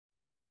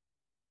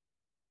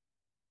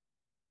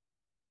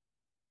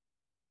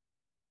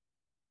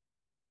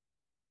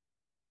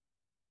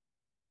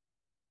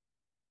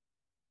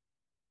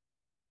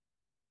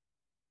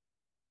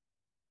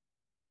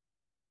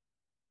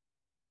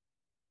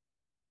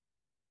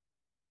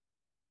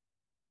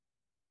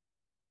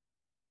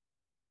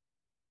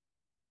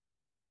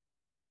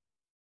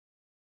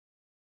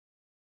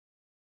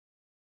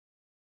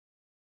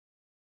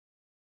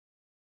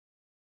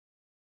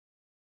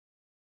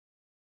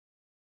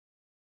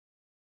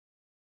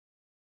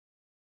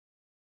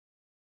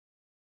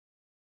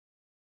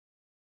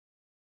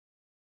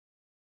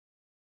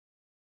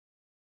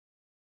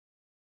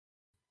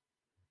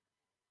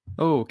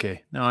Oh,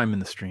 okay. Now I'm in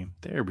the stream.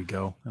 There we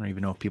go. I don't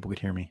even know if people could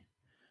hear me.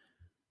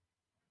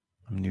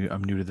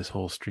 I'm new to this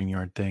whole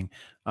StreamYard thing.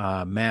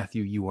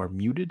 Matthew, you are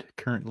muted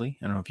currently.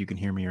 I don't know if you can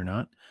hear me or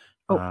not.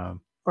 Oh,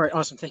 Um, all right,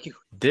 awesome. Thank you.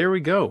 there we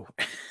go.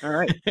 All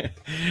right.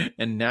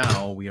 And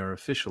now we are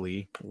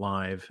officially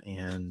live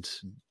and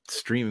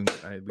streaming.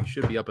 We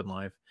should be up and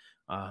live.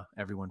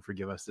 Everyone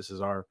forgive us. This is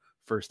our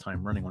first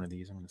time running one of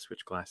these. I'm going to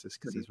switch glasses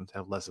because Mhm. these ones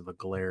have less of a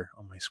glare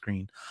on my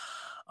screen.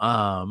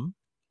 Um,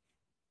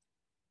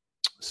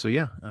 so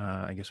yeah,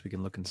 I guess we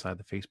can look inside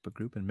the Facebook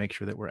group and make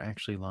sure that we're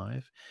actually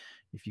live.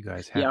 If you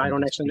guys Yeah, I happen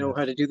don't to actually see know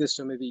how us, to do this,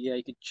 so maybe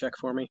you could check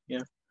for me.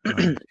 Yeah. I'm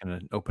just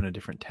gonna open a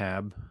different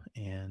tab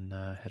and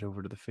head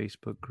over to the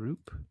Facebook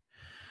group.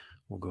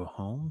 We'll go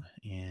home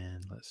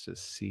and let's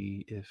just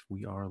see if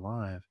we are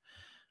live.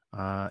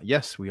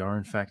 Yes, we are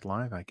in fact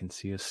live. I can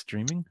see us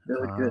streaming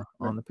Very good.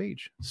 on the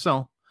page.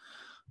 So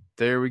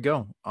there we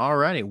go. All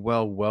righty.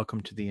 Well, welcome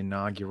to the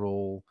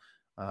inaugural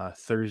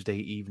Thursday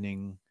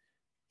evening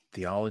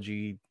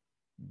theology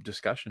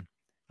discussion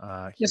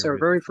Yes, here our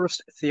with very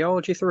first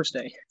Theology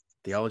Thursday.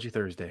 Theology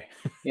Thursday.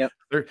 Yep.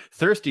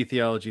 Thirsty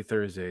Theology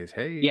Thursdays.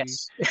 Hey.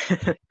 Yes.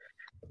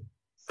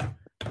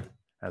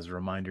 As a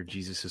reminder,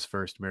 Jesus'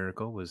 first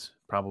miracle was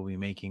probably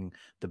making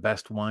the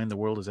best wine the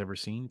world has ever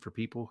seen for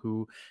people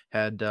who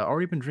had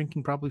already been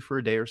drinking probably for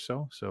a day or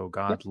so. So Yep.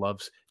 God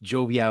loves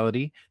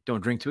joviality.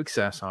 Don't drink to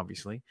excess,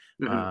 obviously.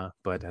 Hmm.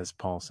 But as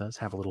Paul says,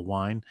 have a little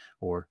wine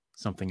or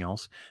something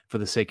else for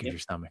the sake of Yep. your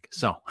stomach.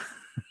 So,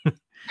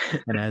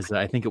 and as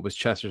I think it was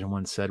Chesterton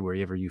once said,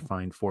 wherever you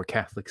find four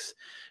Catholics,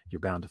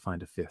 you're bound to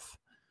find a fifth.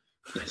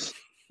 Yes.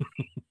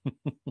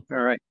 All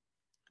right.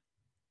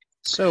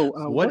 So,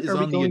 So what what is are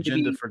we on the going to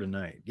agenda be? for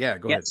tonight? Yeah,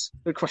 go ahead. Yes,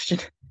 good question.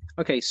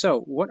 Okay, so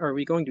what are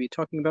we going to be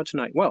talking about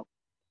tonight? Well,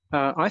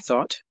 I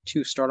thought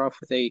to start off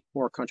with a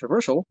more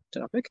controversial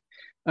topic,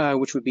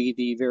 which would be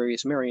the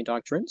various Marian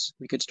doctrines.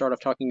 We could start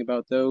off talking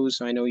about those.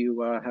 I know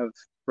you have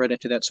read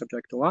into that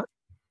subject a lot.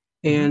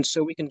 Mm-hmm. And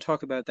so we can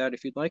talk about that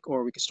if you'd like,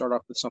 or we could start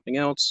off with something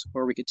else,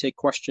 or we could take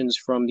questions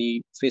from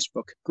the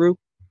Facebook group.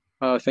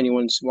 If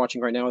anyone's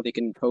watching right now, they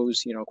can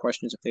pose,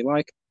 questions if they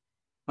like.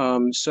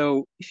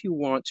 So if you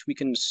want, we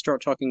can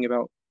start talking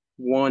about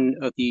one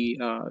of the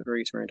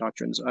various Marian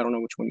doctrines. I don't know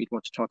which one you'd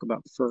want to talk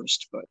about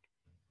first, but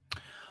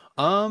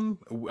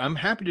I'm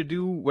happy to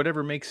do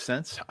whatever makes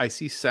sense. I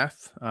see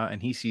Seth,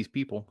 and he sees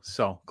people,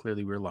 so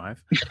clearly we're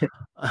live.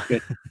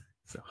 good.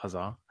 So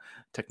huzzah!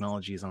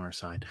 Technology is on our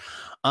side.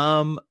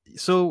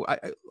 So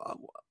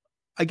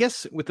I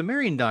guess with the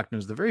Marian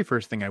doctrines, the very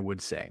first thing I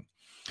would say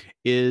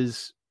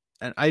is,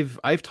 and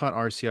I've taught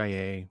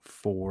RCIA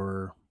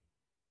for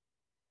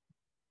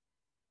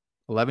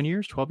 11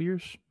 years, 12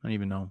 years. I don't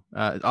even know.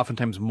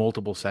 Oftentimes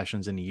multiple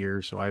sessions in a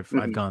year. So I've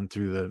Hmm. gone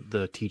through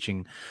the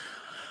teaching,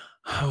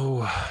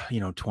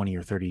 20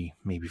 or 30,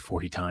 maybe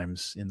 40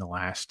 times in the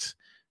last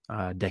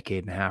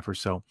decade and a half or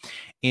so.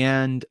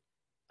 And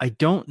I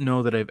don't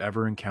know that I've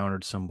ever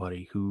encountered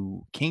somebody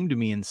who came to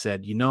me and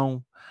said,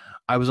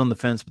 I was on the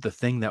fence, but the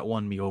thing that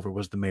won me over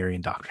was the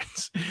Marian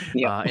doctrines.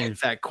 Yep. And in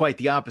fact, quite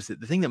the opposite.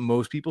 The thing that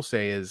most people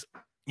say is,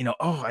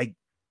 oh, I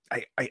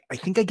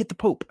think I get the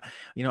Pope.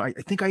 I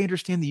think I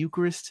understand the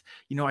Eucharist.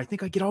 I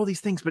think I get all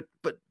these things,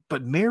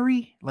 but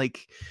Mary,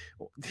 like,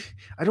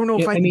 I don't know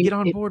Yeah, if I I can mean, get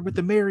on board with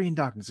the Marian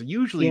doctrine. So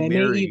usually yeah, it may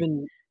Mary.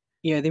 even,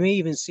 yeah, they may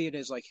even see it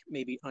as like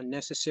maybe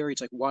unnecessary. It's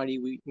like, why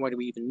do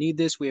we even need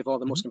this? We have all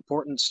the Mhm. most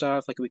important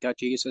stuff. Like we got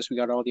Jesus, we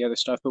got all the other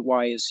stuff, but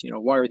why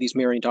are these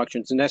Marian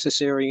doctrines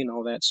necessary and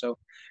all that? So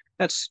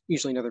that's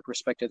usually another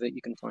perspective that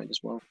you can find as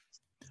well.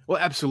 Well,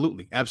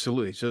 absolutely,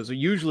 absolutely. So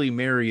usually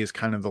Mary is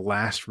kind of the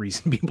last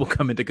reason people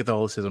come into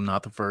Catholicism,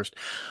 not the first.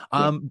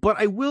 Yeah, But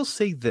I will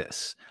say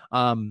this: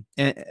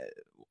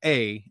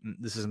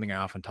 this is something I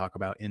often talk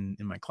about in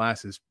my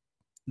classes.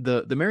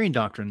 The Marian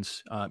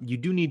doctrines, you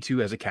do need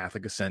to, as a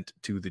Catholic, assent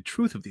to the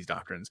truth of these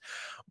doctrines,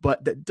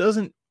 but that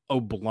doesn't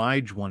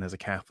oblige one as a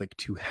Catholic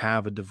to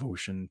have a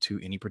devotion to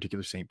any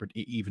particular saint,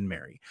 even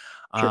Mary.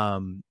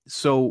 sure.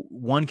 So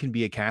one can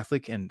be a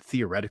Catholic and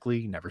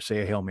theoretically never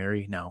say a Hail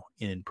Mary. Now,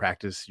 in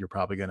practice, you're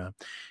probably gonna,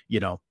 you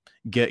know,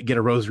 get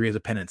a rosary as a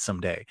penance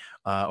someday,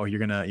 or you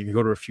can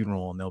go to a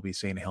funeral and they'll be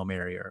saying a Hail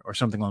Mary or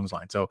something along those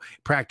lines. So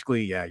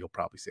practically, yeah, you'll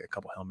probably say a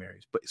couple Hail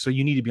Marys. But so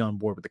you need to be on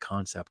board with the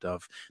concept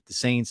of the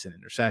saints and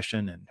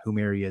intercession and who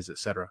Mary is,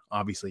 etc.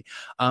 Obviously,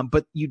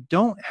 but you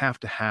don't have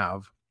to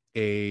have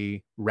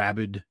a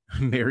rabid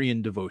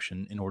Marian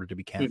devotion in order to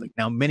be Mhm. Catholic.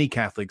 Now, many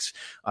Catholics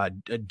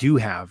do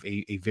have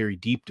a very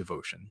deep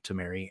devotion to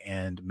Mary,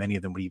 and many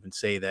of them would even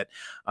say that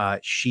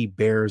she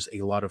bears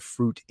a lot of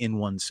fruit in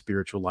one's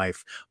spiritual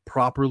life,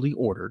 properly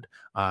ordered.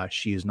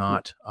 She is Yeah,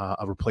 not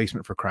a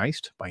replacement for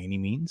Christ by any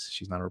means.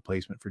 She's not a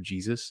replacement for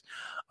Jesus.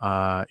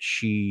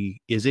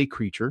 She is a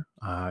creature.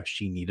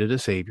 She needed a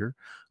savior.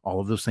 All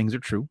of those things are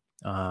true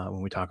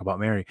when we talk about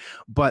Mary.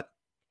 But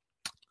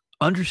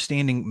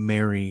understanding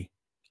Mary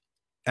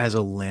as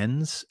a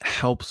lens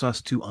helps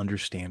us to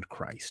understand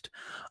Christ.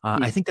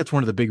 I Mm. think that's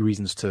one of the big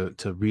reasons to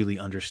really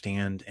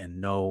understand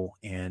and know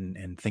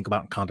and think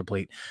about and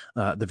contemplate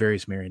the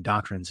various Marian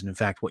doctrines. And in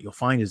fact, what you'll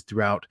find is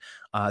throughout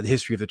the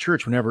history of the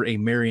church, whenever a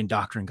Marian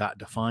doctrine got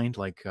defined,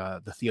 like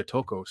the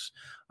Theotokos,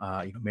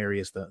 Mary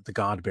is the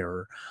God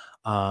bearer.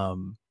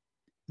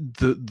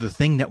 The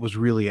thing that was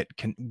really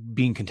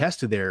being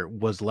contested there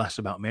was less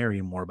about Mary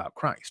and more about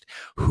Christ.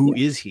 Who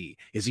Yeah. is he?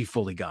 Is he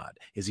fully God?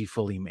 Is he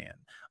fully man?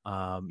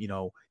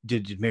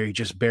 Did Mary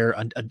just bear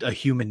a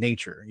human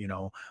nature?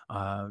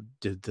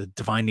 Did the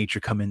divine nature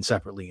come in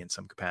separately in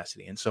some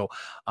capacity? And so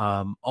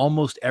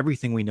almost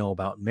everything we know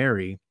about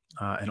Mary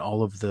and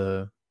all of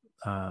the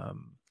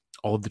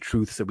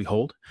truths that we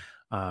hold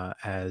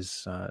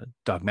as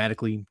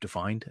dogmatically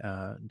defined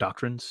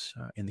doctrines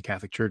in the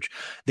Catholic Church,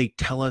 they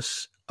tell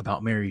us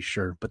about Mary,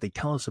 sure, but they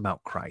tell us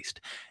about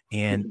Christ.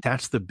 And Mhm.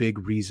 that's the big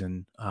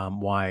reason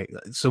why.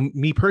 So,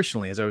 me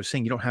personally, as I was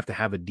saying, you don't have to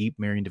have a deep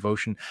Marian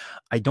devotion.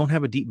 I don't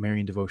have a deep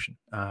Marian devotion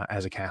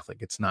as a Catholic.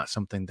 It's not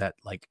something that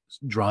like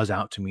draws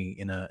out to me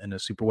in a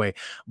super way.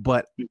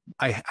 But Mhm.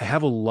 I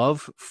have a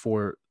love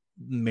for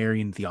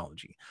Marian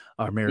theology,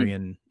 or Mm.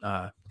 Marian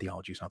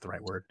theology is not the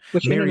right word.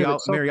 Which in and of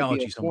itself could be a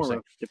Mariology, some will form say.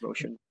 of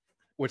devotion.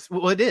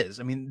 Well, it is.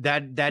 I mean,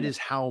 that Yeah. is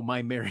how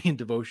my Marian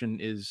devotion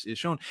is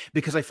shown,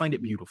 because I find it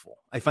Mhm. beautiful.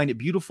 I find it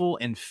beautiful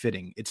and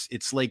fitting.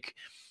 It's like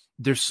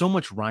there's so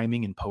much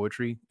rhyming and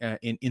poetry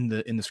in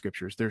the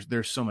scriptures.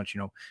 There's so much,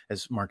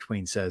 as Mark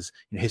Twain says,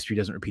 history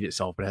doesn't repeat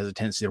itself, but it has a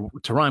tendency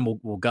to rhyme.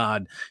 Well,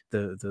 God,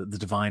 the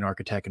divine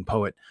architect and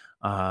poet,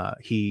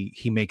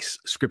 he makes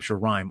scripture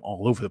rhyme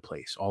all over the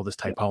place. All this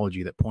Yeah.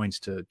 typology that points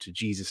to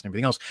Jesus and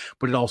everything else,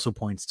 but it also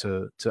points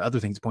to other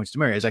things. It points to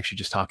Mary. I was actually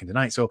just talking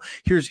tonight. So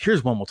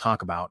here's one we'll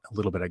talk about a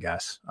little bit, I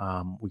guess.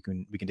 We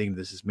can dig into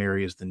this. As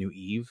Mary is the new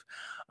Eve.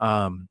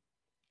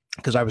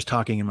 Because I was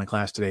talking in my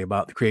class today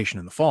about the creation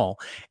and the fall,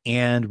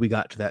 and we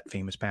got to that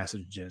famous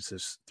passage in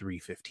Genesis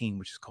 3:15,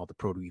 which is called the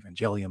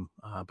Proto-Evangelium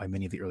by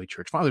many of the early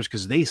church fathers,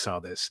 because they saw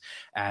this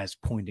as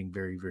pointing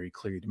very, very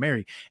clearly to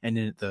Mary. And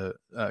then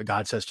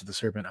God says to the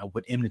serpent, "I'll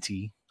put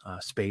enmity,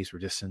 space or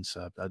distance,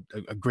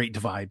 a great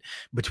divide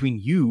between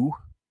you,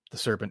 the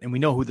serpent," and we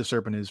know who the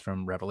serpent is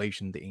from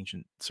Revelation, the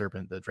ancient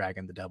serpent, the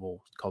dragon, the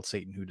devil, called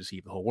Satan, who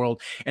deceived the whole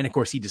world. And of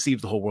course, he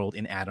deceives the whole world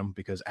in Adam,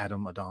 because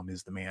Adam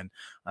is the man.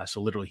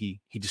 So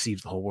literally, he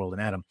deceives the whole world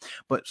in Adam.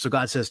 But so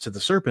God says to the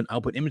serpent,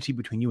 "I'll put enmity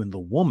between you and the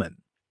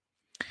woman,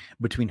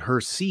 between her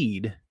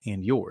seed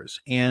and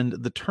yours." And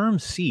the term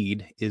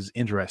seed is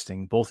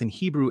interesting, both in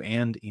Hebrew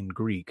and in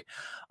Greek.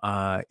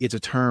 It's a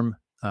term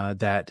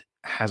that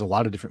has a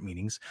lot of different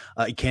meanings.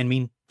 It can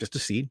mean just a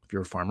seed. If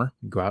you're a farmer,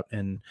 you go out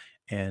and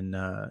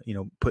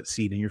put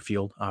seed in your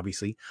field.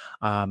 Obviously,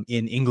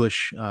 in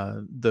English,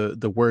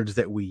 the words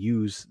that we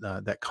use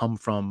that come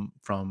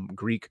from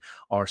Greek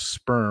are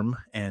sperm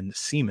and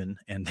semen,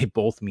 and they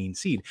both mean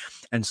seed.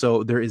 And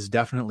so there is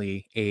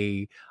definitely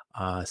a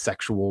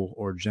sexual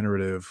or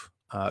generative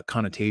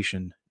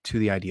connotation to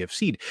the idea of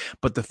seed.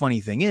 But the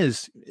funny thing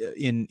is,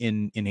 in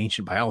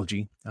ancient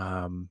biology,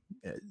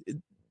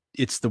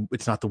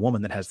 it's not the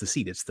woman that has the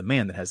seed; it's the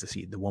man that has the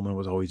seed. The woman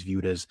was always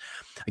viewed as,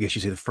 I guess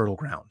you say, the fertile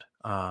ground,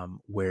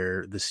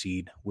 where the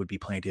seed would be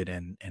planted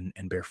and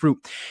bear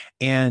fruit.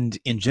 And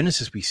in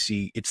Genesis, we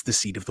see it's the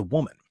seed of the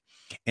woman.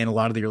 And a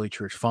lot of the early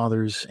church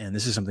fathers, and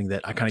this is something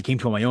that I kind of came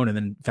to on my own and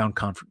then found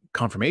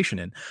confirmation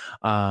in.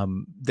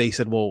 They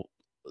said, well,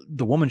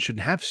 the woman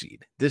shouldn't have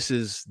seed. This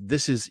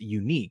is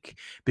unique,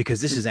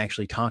 because this is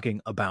actually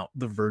talking about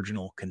the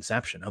virginal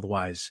conception.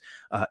 Otherwise,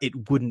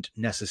 it wouldn't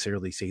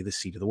necessarily say the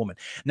seed of the woman.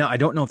 Now, I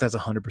don't know if that's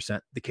 100%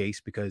 the case,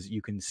 because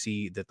you can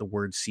see that the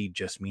word seed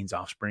just means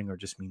offspring or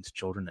just means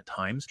children at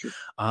times. True.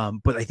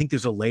 But I think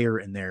there's a layer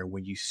in there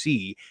when you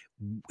see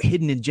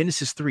hidden in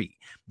Genesis 3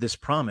 this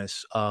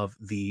promise of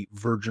the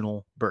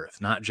virginal birth,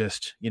 not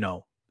just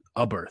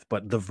a birth,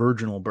 but the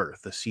virginal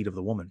birth, the seed of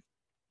the woman.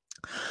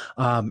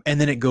 And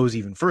then it goes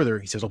even further.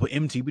 He says, "I'll put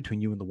enmity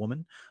between you and the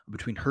woman,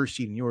 between her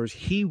seed and yours.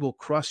 He will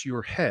crush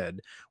your head,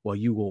 while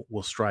you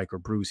will strike or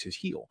bruise his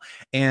heel."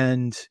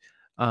 And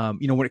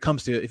when it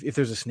comes to if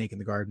there's a snake in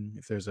the garden,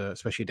 if there's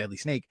especially a deadly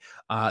snake,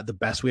 the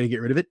best way to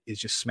get rid of it is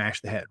just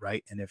smash the head,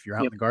 right? And if you're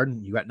out in Yep. the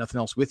garden, you got nothing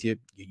else with you,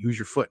 you use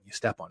your foot and you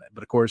step on it.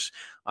 But of course,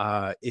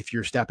 if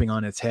you're stepping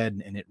on its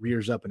head and it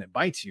rears up and it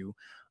bites you,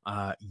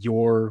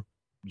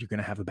 you're going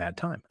to have a bad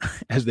time,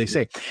 as they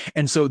say.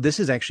 And so this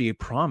is actually a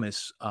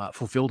promise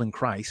fulfilled in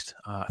Christ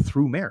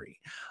through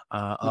Mary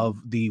of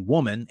the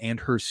woman and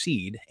her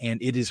seed.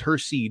 And it is her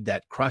seed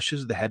that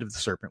crushes the head of the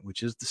serpent,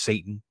 which is the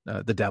Satan,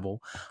 the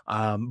devil.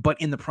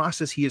 But in the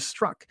process, he is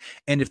struck.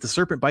 And if the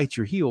serpent bites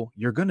your heel,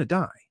 you're going to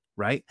die,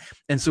 right?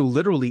 And so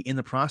literally in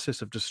the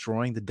process of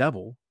destroying the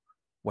devil,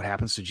 what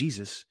happens to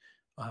Jesus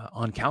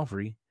on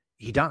Calvary?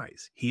 He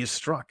dies. He is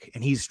struck,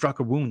 and he's struck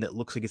a wound that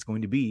looks like it's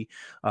going to be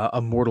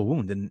a mortal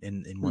wound.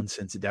 In one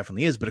sense, it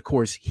definitely is. But of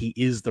course, he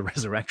is the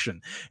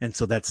resurrection, and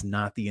so that's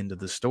not the end of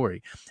the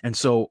story. And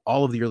so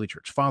all of the early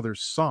church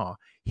fathers saw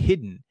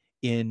hidden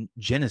in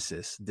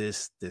Genesis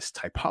this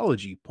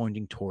typology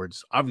pointing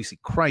towards obviously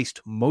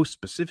Christ most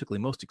specifically,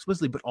 most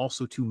explicitly, but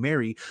also to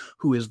Mary,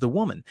 who is the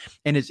woman.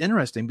 And it's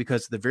interesting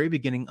because at the very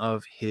beginning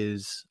of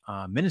his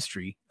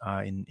ministry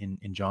in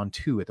John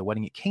 2 at the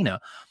wedding at Cana,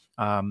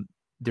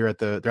 they're at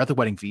the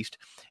wedding feast,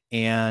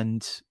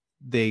 and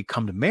they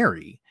come to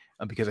Mary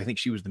because I think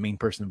she was the main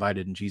person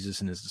invited, and Jesus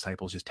and his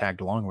disciples just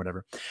tagged along or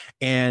whatever.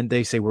 And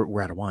they say,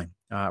 we're out of wine.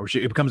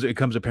 It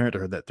becomes apparent to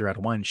her that they're out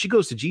of wine. She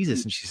goes to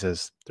Jesus and she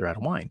says, they're out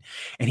of wine.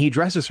 And he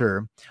addresses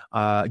her,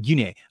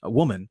 Gune, a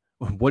woman.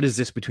 What is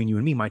this between you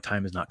and me? My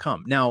time has not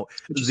come. Now,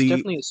 Which is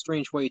definitely a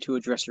strange way to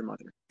address your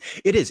mother.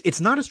 It is.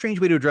 It's not a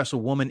strange way to address a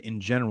woman in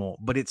general,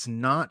 but it's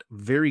not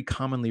very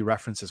commonly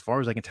referenced, as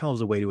far as I can tell, as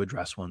a way to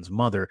address one's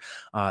mother.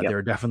 Yep. There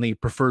are definitely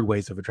preferred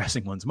ways of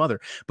addressing one's mother,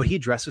 but he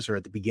addresses her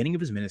at the beginning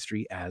of his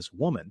ministry as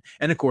woman.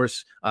 And of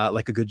course,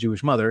 like a good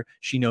Jewish mother,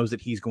 she knows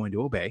that he's going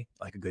to obey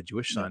like a good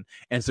Jewish son.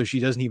 And so she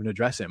doesn't even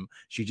address him.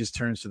 She just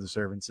turns to the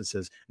servants and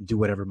says, do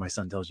whatever my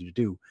son tells you to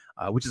do,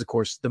 which is, of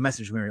course, the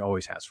message Mary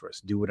always has for us.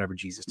 Do whatever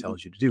Jesus tells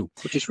you to do.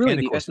 Which is really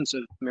the essence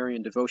of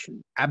Marian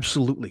devotion.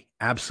 Absolutely.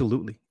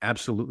 Absolutely.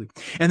 Absolutely.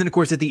 And then, of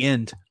course, at the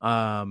end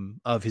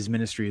of his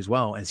ministry as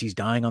well, as he's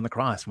dying on the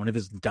cross, one of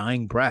his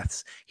dying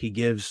breaths, he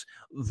gives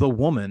the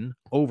woman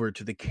over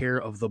to the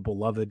care of the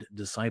beloved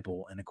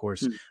disciple. And of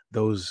course,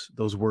 those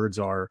words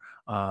are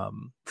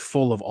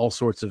full of all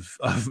sorts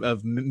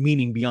of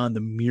meaning beyond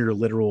the mere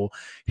literal,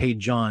 hey,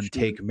 John,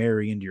 take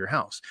Mary into your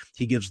house.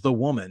 He gives the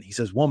woman, he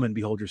says, woman,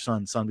 behold your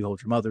son, son,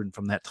 behold your mother. And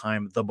from that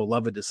time, the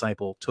beloved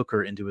disciple took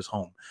her into his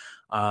home.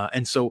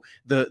 And so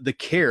the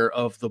care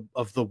of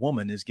the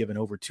woman is given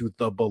over to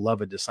the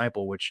beloved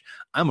disciple, which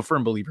I'm a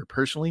firm believer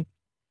personally.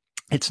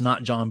 It's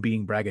not John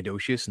being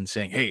braggadocious and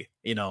saying, hey,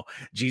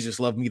 Jesus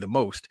loved me the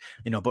most,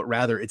 but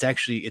rather it's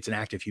an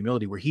act of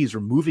humility where he's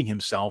removing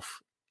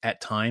himself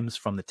at times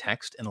from the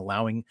text and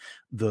allowing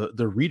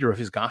the reader of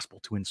his gospel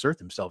to insert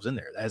themselves in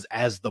there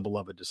as the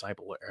beloved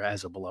disciple or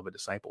as a beloved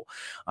disciple.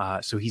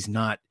 So he's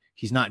not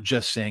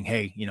just saying,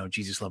 hey,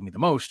 Jesus loved me the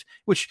most,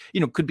 which,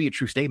 could be a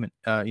true statement.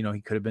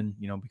 He could have been,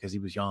 because he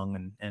was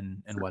young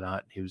and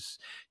whatnot.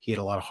 He had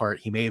a lot of heart.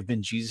 He may have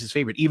been Jesus'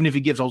 favorite, even if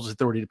he gives all his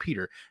authority to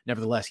Peter.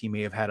 Nevertheless, he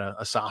may have had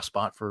a soft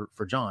spot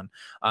for John.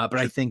 But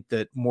I think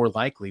that more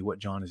likely what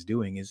John is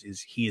doing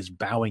is he is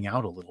bowing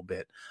out a little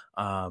bit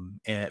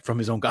from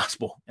his own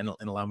gospel and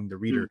allowing the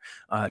reader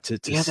to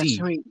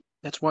see.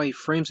 That's why he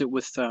frames it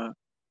with the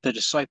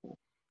disciple.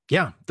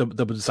 Yeah, the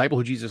disciple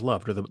who Jesus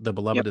loved, or the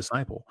beloved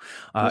disciple,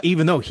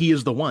 even though he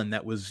is the one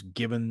that was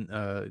given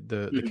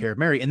the care of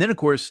Mary. And then, of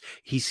course,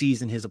 he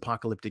sees in his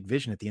apocalyptic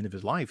vision at the end of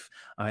his life,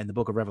 in the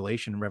book of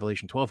Revelation, in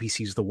Revelation 12, he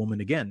sees the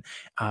woman again.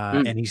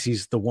 And he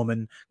sees the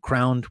woman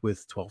crowned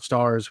with 12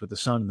 stars, with the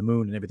sun and the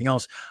moon and everything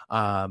else.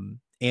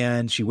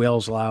 And she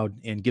wails aloud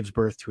and gives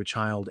birth to a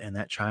child, and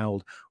that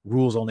child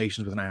rules all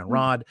nations with an iron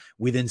rod.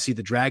 We then see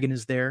the dragon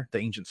is there, the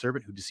ancient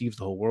serpent who deceives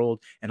the whole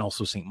world, and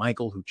also St.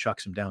 Michael who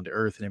chucks him down to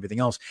earth and everything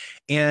else.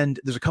 And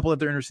there's a couple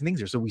other interesting things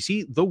there. So we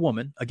see the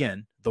woman,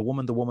 again, the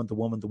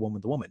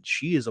woman.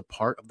 She is a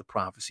part of the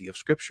prophecy of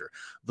Scripture,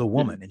 the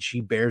woman, and she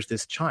bears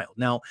this child.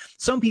 Now,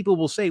 some people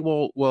will say,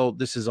 well,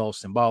 this is all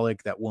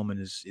symbolic. That woman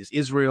is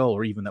Israel,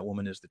 or even that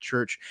woman is the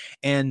church.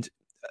 And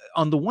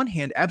on the one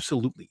hand,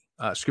 absolutely.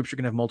 Scripture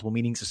can have multiple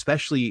meanings,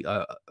 especially,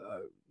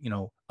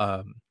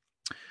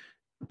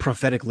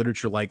 prophetic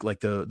literature like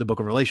the book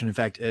of Revelation. In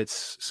fact,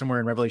 it's somewhere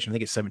in Revelation, I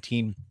think it's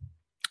 17.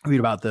 Read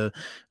about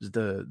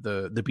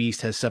the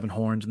beast has 7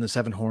 horns, and the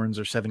 7 horns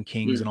are 7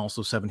 kings and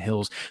also 7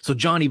 hills. So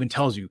John even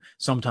tells you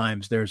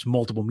sometimes there's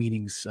multiple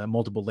meanings,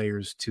 multiple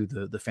layers to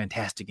the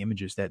fantastic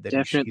images that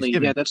definitely.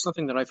 He's yeah, that's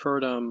something that I've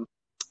heard.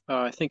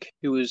 I think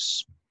it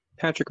was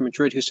Patrick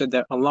Madrid who said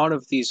that a lot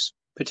of these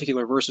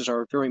particular verses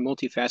are very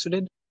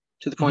multifaceted,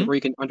 to the point where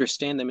you can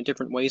understand them in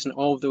different ways, and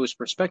all of those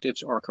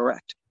perspectives are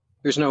correct.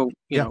 There's no,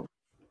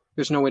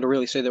 there's no way to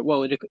really say that,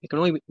 well, it can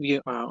only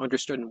be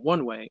understood in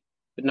one way,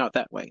 but not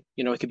that way.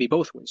 It could be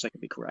both ways. That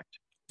could be correct.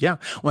 Yeah.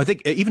 Well, I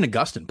think even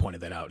Augustine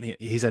pointed that out.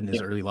 He said in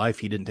his early life,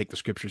 he didn't take the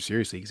Scriptures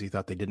seriously because he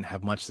thought they didn't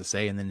have much to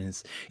say. And then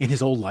in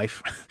his old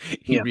life,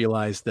 he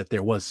realized that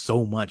there was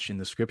so much in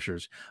the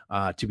Scriptures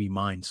to be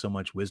mined, so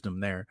much wisdom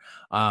there.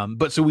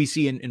 But so we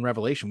see in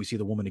Revelation, we see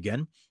the woman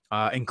again.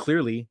 And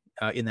clearly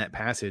in that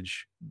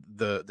passage,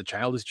 the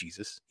child is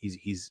Jesus.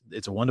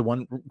 It's a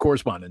 1-to-1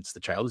 correspondence. The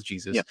child is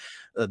Jesus.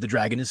 The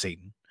dragon is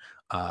Satan.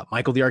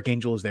 Michael the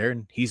Archangel is there,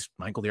 and he's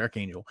Michael the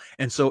Archangel.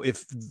 And so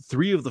if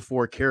 3 of the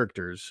 4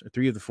 characters,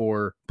 3 of the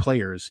 4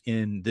 players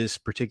in this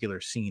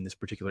particular scene, this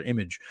particular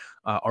image,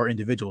 are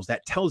individuals,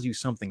 that tells you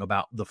something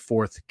about the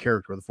 4th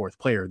character, or the 4th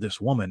player, this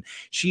woman.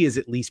 She is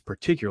at least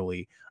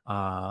particularly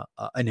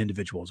an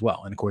individual as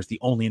well. And of course, the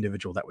only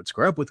individual that would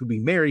square up with would be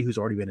Mary, who's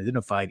already been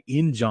identified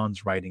in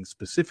John's writing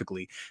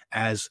specifically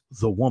as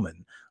the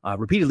woman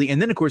repeatedly.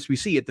 And then, of course, we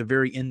see at the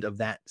very end of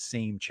that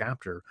same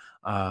chapter,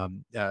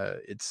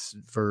 it's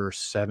verse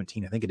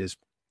 17, I think it is.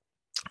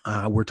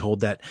 we're told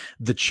that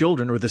the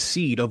children or the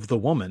seed of the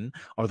woman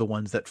are the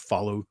ones that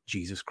follow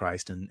Jesus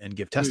Christ and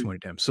give testimony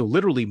to him. So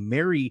literally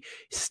Mary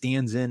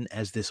stands in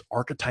as this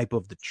archetype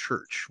of the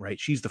church, right?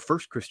 She's the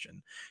first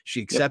Christian.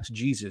 She Yep. accepts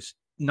Jesus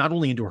not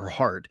only into her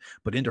heart,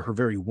 but into her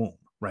very womb,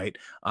 right?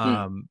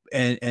 And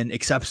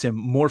accepts him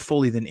more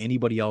fully than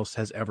anybody else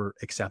has ever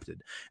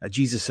accepted.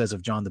 Jesus says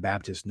of John the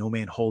Baptist, no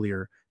man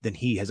holier than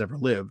he has ever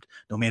lived.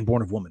 No man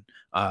born of woman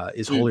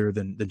is holier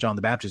than John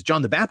the Baptist.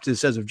 John the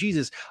Baptist says of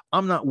Jesus,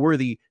 I'm not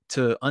worthy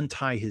to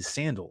untie his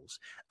sandals.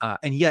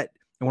 And yet,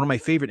 and one of my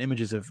favorite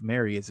images of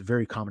Mary, is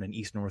very common in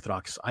Eastern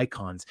Orthodox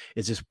icons,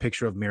 is this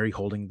picture of Mary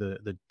holding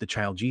the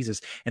child Jesus,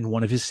 and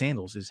one of his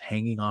sandals is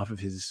hanging off of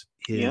his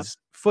Yep.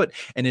 foot.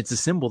 And it's a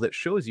symbol that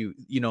shows you,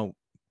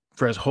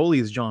 for as holy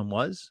as John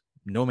was,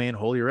 no man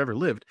holier ever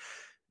lived,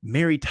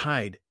 Mary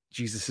tied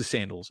Jesus'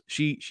 sandals.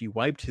 She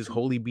wiped his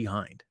holy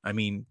behind. I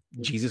mean,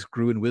 Jesus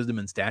grew in wisdom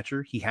and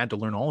stature. He had to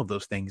learn all of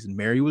those things. And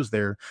Mary was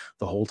there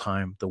the whole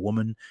time, the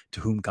woman to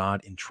whom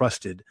God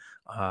entrusted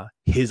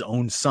his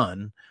own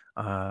son,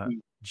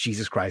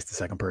 Jesus Christ, the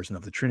second person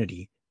of the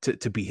Trinity,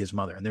 to be his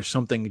mother. And there's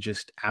something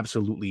just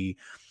absolutely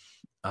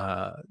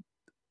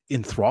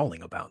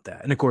enthralling about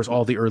that. And of course,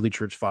 all the early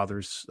church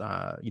fathers,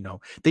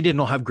 they didn't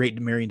all have great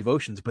Marian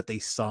devotions, but they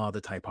saw the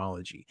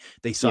typology.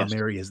 They saw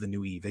Mary as the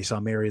new Eve. They saw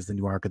Mary as the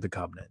new Ark of the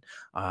Covenant.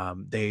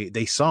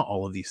 They saw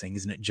all of these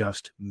things, and it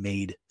just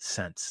made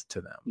sense to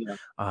them. Yeah.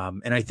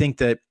 And I think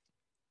that,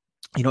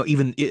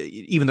 even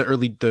the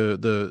early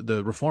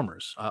the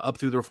reformers, up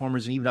through the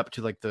reformers, and even up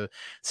to like the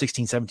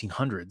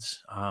 1700s,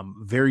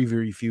 very,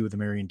 very few of the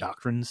Marian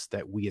doctrines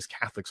that we as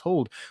Catholics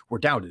hold were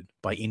doubted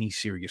by any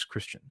serious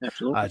Christian.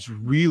 Absolutely. It's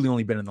really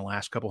only been in the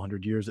last couple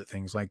hundred years that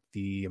things like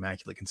the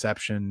Immaculate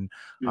Conception,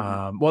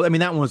 well, I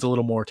mean, that one was a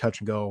little more touch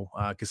and go,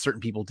 because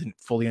certain people didn't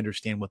fully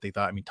understand what they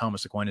thought. I mean,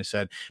 Thomas Aquinas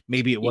said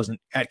maybe it wasn't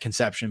at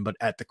conception, but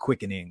at the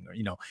quickening,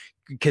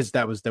 because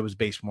that was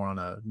based more on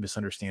a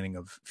misunderstanding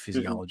of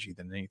physiology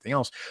than anything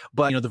else.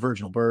 But the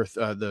virginal birth,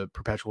 the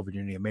perpetual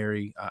virginity of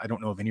Mary, I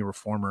don't know of any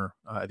reformer,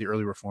 the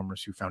early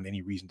reformers, who found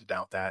any reason to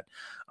doubt that.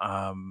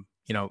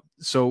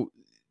 So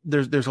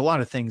there's a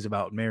lot of things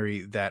about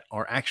Mary that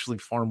are actually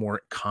far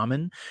more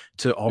common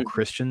to all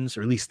Christians,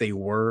 or at least they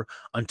were,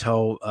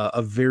 until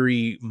a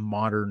very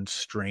modern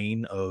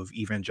strain of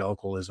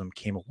evangelicalism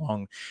came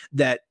along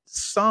that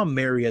saw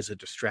Mary as a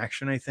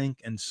distraction, I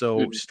think, and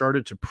so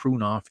started to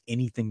prune off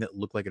anything that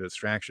looked like a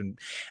distraction.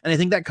 And I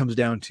think that comes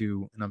down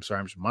to, and I'm sorry,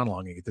 I'm just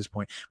monologuing at this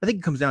point, I think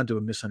it comes down to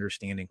a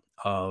misunderstanding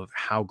of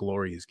how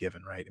glory is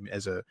given, right? I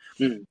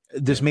mean,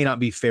 this may not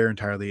be fair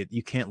entirely.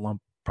 You can't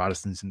lump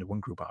Protestants into one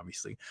group,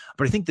 obviously,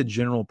 but I think the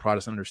general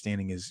Protestant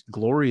understanding is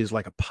glory is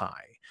like a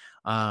pie.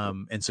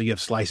 And so you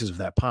have slices of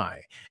that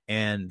pie,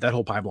 and that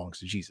whole pie belongs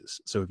to Jesus.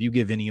 So if you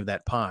give any of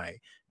that pie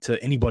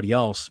to anybody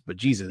else but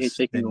Jesus,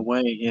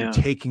 you're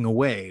taking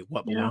away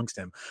what belongs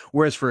to him.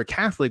 Whereas for a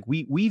Catholic,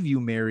 we view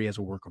Mary as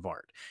a work of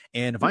art.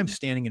 And if I'm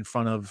standing in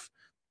front of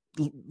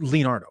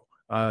Leonardo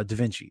da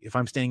Vinci, if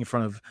I'm standing in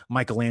front of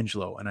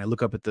Michelangelo and I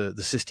look up at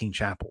the Sistine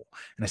Chapel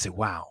and I say,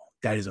 wow,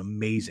 that is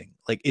amazing.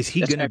 Like, is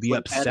he going to be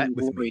upset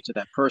with me? To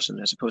that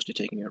person as opposed to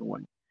taking it away.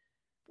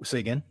 Say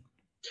again?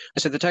 I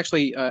said that's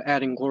actually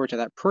adding glory to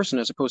that person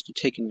as opposed to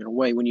taking it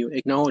away. When you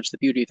acknowledge the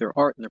beauty of their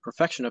art and the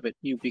perfection of it,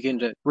 you begin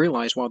to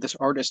realize, wow, this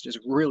artist is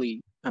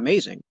really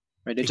amazing,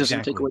 right? It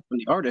doesn't take away from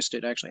the artist,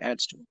 it actually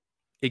adds to it.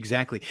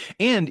 Exactly.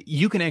 And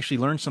you can actually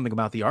learn something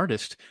about the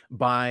artist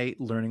by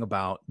learning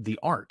about the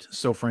art.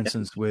 So for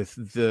instance, with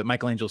the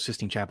Michelangelo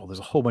Sistine Chapel, there's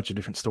a whole bunch of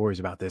different stories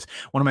about this.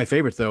 One of my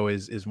favorites, though,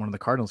 is one of the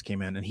cardinals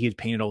came in and he had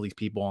painted all these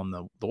people on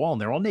the wall, and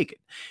they're all naked.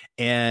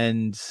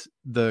 And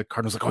the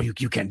cardinal's like, oh,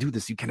 you can't do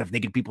this. You can't have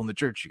naked people in the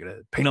church. You got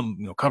to paint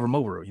them, cover them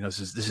over. This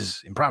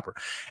is improper.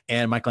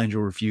 And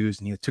Michelangelo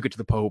refused, and he took it to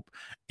the Pope.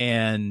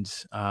 And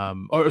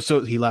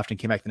so he left and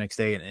came back the next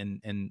day.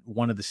 And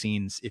one of the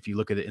scenes, if you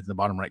look at it in the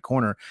bottom right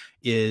corner,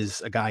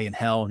 is a guy in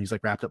hell, and he's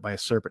like wrapped up by a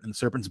serpent, and the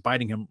serpent's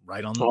biting him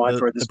right on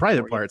the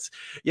private parts.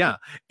 Yeah.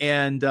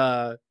 And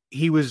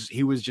he was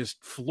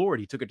just floored.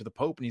 He took it to the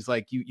Pope, and he's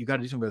like, you got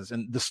to do something with this.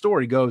 And the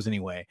story goes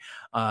anyway,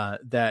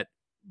 that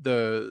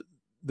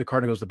the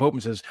cardinal goes to the Pope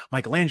and says,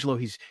 Michelangelo,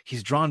 he's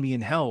drawn me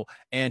in hell,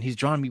 and he's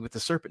drawn me with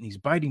the serpent, and he's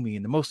biting me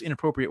in the most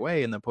inappropriate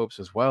way. And the Pope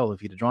says, well, if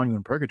he'd have drawn you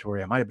in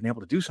purgatory, I might have been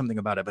able to do something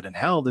about it, but in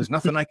hell, there's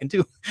nothing I can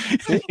do.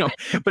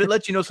 But it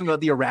lets you know something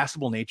about the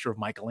irascible nature of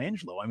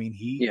Michelangelo. I mean,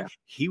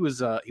 he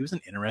was an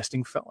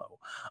interesting fellow.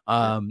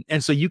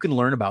 And so you can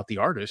learn about the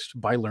artist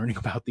by learning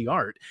about the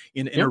art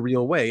in a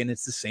real way. And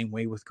it's the same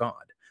way with God.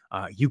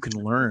 You can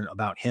learn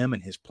about him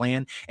and his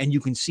plan, and you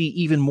can see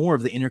even more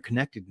of the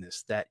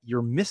interconnectedness that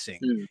you're missing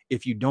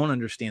if you don't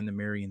understand the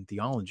Marian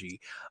theology,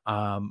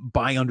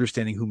 by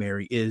understanding who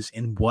Mary is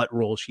and what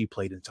role she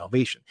played in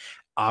salvation.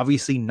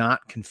 Obviously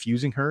not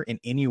confusing her in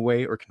any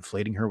way or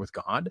conflating her with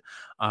God,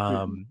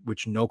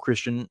 which no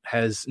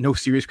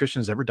serious Christian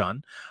has ever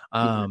done.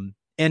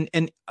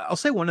 And I'll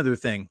say one other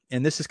thing,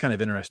 and this is kind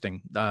of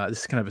interesting.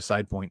 This is kind of a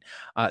side point.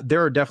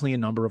 There are definitely a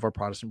number of our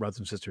Protestant brothers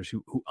and sisters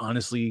who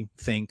honestly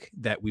think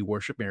that we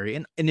worship Mary.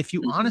 And if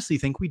you honestly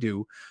think we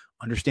do,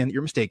 understand that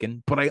you're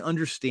mistaken, but I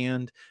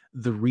understand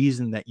the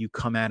reason that you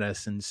come at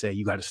us and say,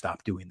 you got to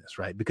stop doing this,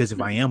 right? Because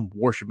if I am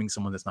worshiping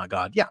someone that's not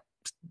God, yeah,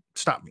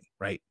 stop me,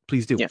 right?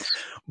 Please do. Yes.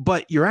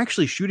 But you're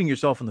actually shooting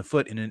yourself in the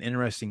foot in an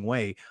interesting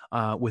way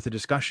with a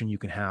discussion you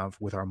can have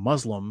with our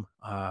Muslim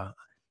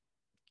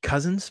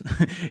cousins.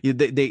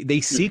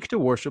 They seek to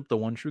worship the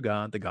one true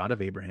God, the God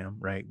of Abraham,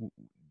 right?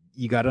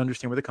 You got to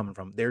understand where they're coming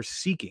from. They're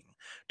seeking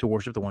to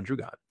worship the one true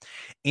God.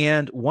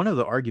 And one of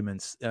the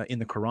arguments in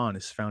the Quran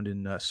is found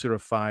in Surah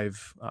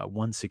 5,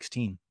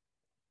 116.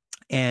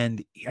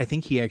 And I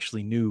think he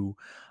actually knew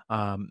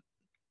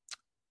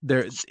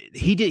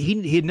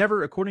he had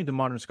never, according to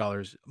modern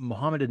scholars,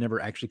 Muhammad had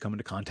never actually come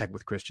into contact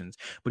with Christians,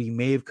 but he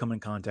may have come in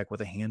contact with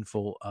a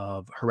handful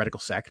of heretical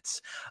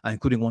sects,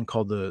 including one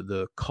called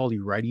the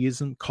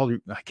Collyridianism.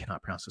 I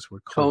cannot pronounce this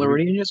word.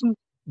 Collyridianism?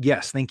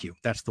 Yes, thank you.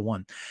 That's the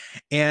one.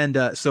 And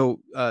so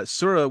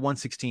Surah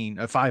 116,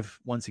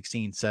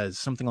 116 says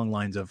something along the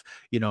lines of,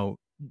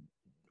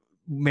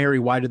 Mary,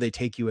 why do they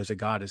take you as a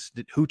goddess?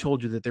 Who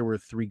told you that there were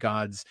three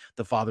gods,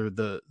 the Father,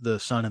 the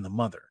Son, and the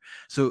Mother?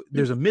 So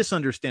there's a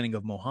misunderstanding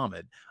of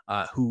Muhammad,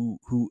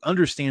 who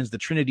understands the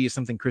Trinity is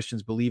something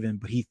Christians believe in,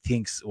 but he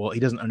thinks, well, he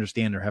doesn't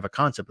understand or have a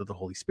concept of the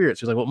Holy Spirit.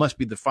 So he's like, well, it must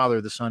be the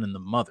Father, the Son, and the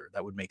Mother.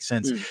 That would make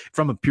sense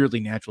from a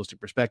purely naturalistic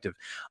perspective.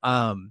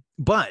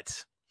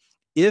 But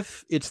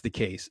if it's the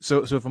case,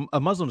 so if a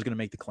Muslim is going to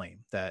make the claim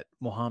that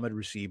Muhammad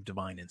received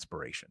divine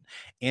inspiration,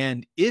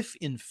 and if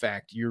in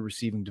fact you're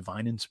receiving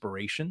divine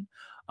inspiration,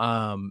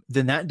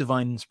 then that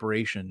divine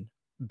inspiration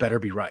better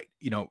be right.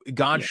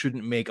 God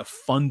shouldn't make a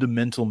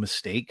fundamental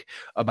mistake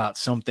about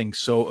something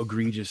so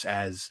egregious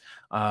as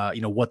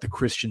what the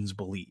Christians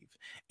believe.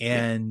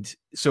 And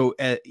so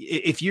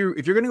if you're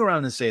going to go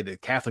around and say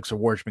that Catholics are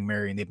worshiping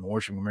Mary and they've been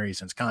worshiping Mary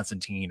since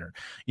Constantine, or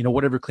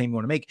whatever claim you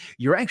want to make,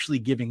 you're actually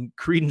giving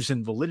credence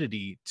and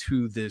validity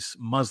to this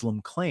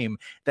Muslim claim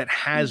that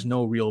has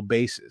no real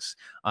basis.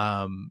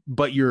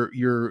 But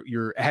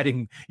you're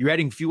adding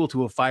fuel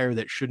to a fire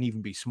that shouldn't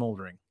even be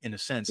smoldering, in a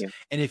sense.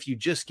 And if you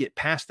just get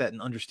past that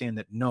and understand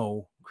that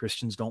no,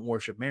 Christians don't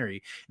worship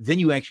Mary, then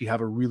you actually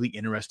have a really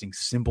interesting,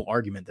 simple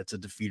argument that's a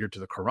defeater to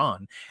the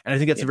Quran. And I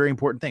think that's a very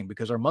important thing,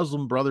 because our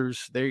Muslim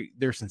brothers,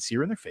 they're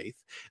sincere in their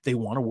faith. They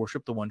want to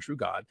worship the one true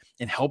God,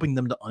 and helping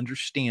them to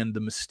understand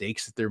the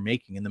mistakes that they're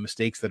making and the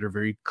mistakes that are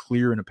very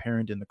clear and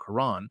apparent in the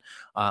Quran,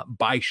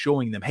 by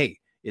showing them, hey,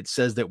 it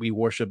says that we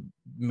worship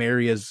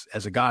Mary as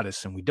a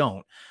goddess and we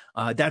don't.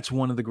 That's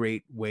one of the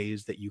great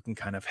ways that you can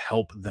kind of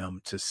help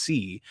them to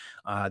see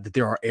that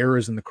there are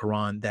errors in the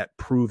Quran that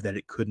prove that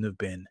it couldn't have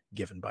been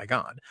given by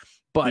God.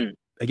 But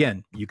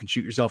again, you can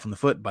shoot yourself in the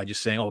foot by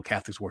just saying, oh,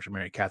 Catholics worship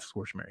Mary, Catholics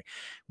worship Mary.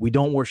 We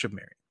don't worship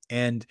Mary.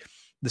 And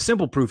the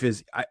simple proof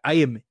is I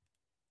am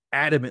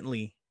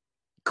adamantly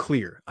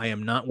clear. I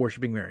am not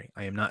worshiping Mary.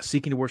 I am not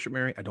seeking to worship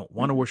Mary. I don't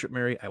want to worship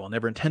Mary. I will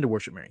never intend to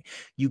worship Mary.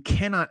 You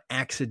cannot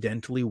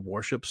accidentally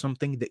worship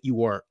something that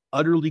you are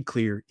utterly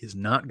clear is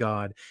not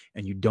God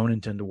and you don't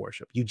intend to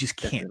worship. You just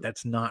can't.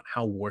 That's not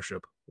how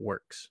worship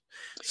works.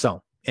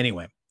 So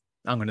anyway,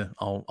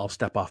 I'll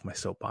step off my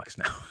soapbox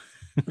now.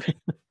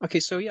 Okay,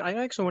 so I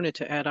actually wanted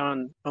to add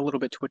on a little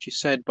bit to what you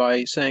said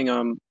by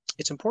saying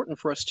it's important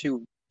for us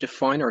to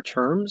define our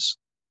terms,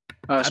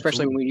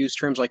 especially when we use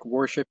terms like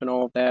worship and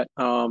all of that.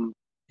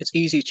 It's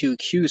easy to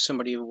accuse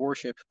somebody of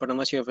worship, but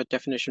unless you have a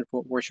definition of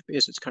what worship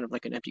is, it's kind of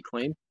like an empty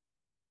claim.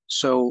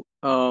 So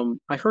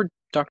I heard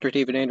Dr.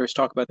 David Anders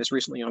talk about this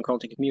recently on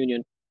Cult and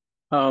Communion.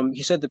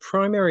 He said the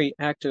primary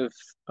act of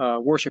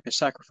worship is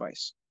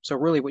sacrifice. So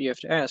really what you have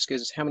to ask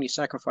is, how many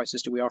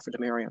sacrifices do we offer to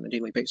Mary on a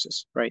daily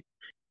basis, right?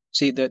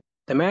 See, that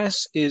the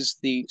Mass is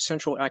the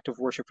central act of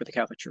worship for the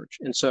Catholic Church.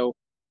 And so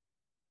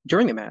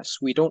during the Mass,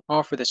 we don't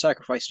offer the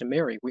sacrifice to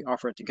Mary, we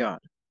offer it to God.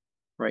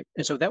 Right.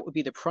 And so that would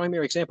be the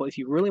primary example. If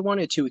you really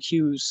wanted to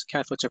accuse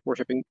Catholics of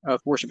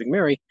worshiping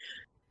Mary,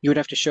 you would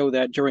have to show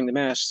that during the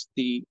Mass,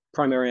 the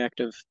primary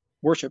act of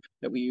worship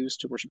that we use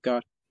to worship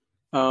God,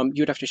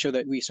 you would have to show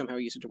that we somehow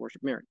use it to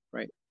worship Mary,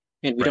 right?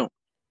 And we don't.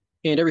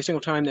 And every single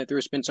time that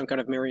there's been some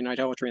kind of Marian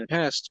idolatry in the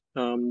past,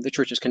 the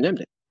Church has condemned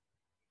it.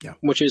 Yeah.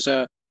 Which is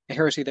a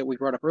heresy that we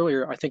brought up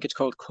earlier. I think it's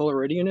called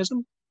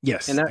Collyridianism.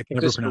 Yes. And that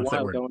existed a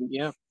while ago.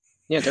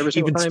 Yeah, every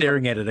single even time.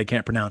 Staring at it, I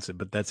can't pronounce it,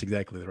 but that's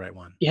exactly the right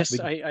one. Yes,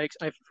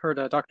 I've heard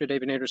Dr.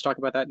 David Anders talk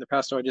about that in the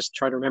past, so I just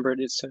try to remember it.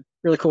 It's a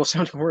really cool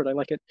sounding word. I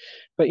like it.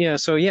 But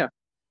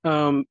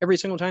every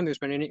single time there's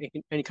been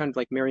any kind of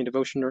like Marian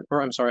devotion,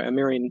 or I'm sorry, a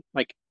Marian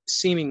like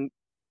seeming.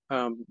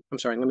 I'm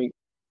sorry, let me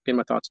get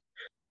my thoughts.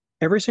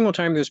 Every single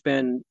time there's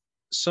been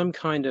some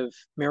kind of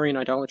Marian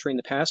idolatry in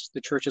the past,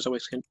 the Church has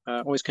always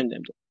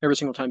condemned it. Every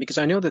single time, because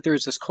I know that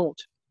there's this cult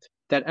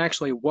that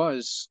actually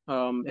was,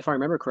 if I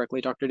remember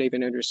correctly, Dr.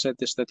 David Anders said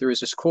this, that there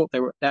is this cult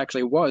that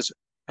actually was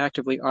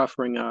actively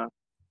offering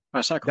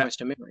a sacrifice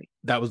to Mary.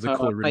 That was the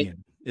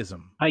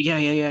Collyridianism.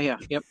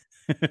 Yep.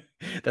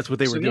 That's what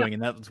they were doing,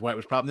 and that's why it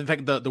was problem. In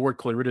fact, the word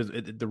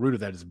Collyridianism, the root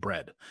of that is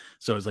bread.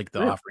 So it's like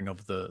the offering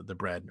of the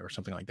bread or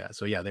something like that.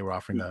 So yeah, they were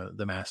offering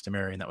the Mass to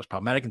Mary, and that was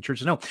problematic in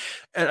churches. No,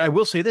 and I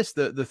will say this,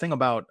 the thing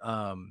about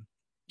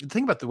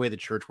think about the way the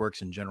church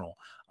works in general.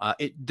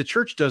 The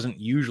church doesn't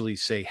usually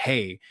say,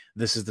 "Hey,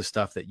 this is the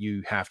stuff that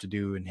you have to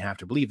do and have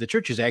to believe." The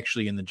church is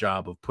actually in the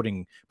job of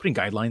putting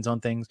guidelines on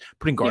things,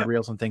 putting Yeah,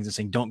 guardrails on things, and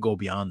saying, "Don't go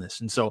beyond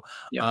this." And so,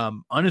 yeah.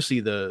 honestly,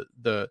 the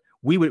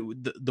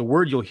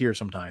word you'll hear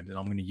sometimes, and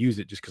I'm going to use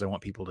it just because I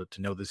want people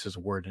to know this is a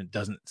word, and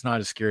it's not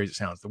as scary as it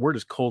sounds. The word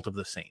is cult of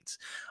the saints,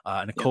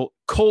 and a Yeah.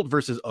 cult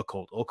versus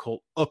occult.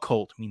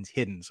 Occult means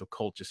hidden, so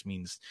cult just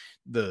means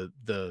the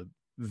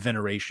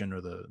veneration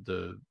or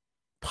the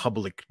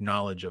public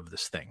knowledge of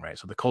this thing, right?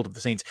 So the cult of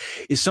the saints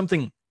is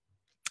something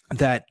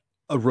that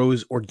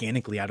arose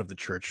organically out of the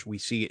church. We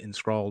see it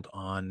inscrawled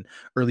on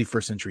early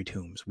first century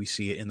tombs. We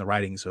see it in the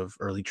writings of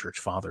early church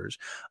fathers,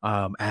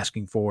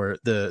 asking for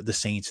the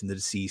saints and the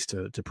deceased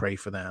to pray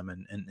for them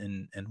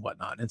and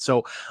whatnot. And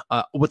so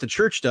what the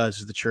church does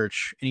is the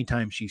church,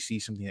 anytime she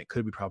sees something that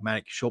could be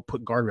problematic, she'll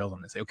put guardrails on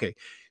it and say, okay,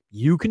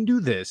 you can do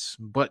this,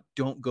 but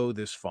don't go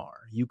this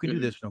far. You can do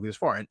this, but don't go this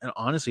far. And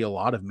honestly, a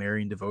lot of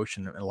Marian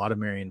devotion and a lot of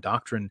Marian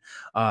doctrine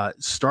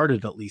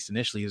started, at least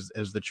initially,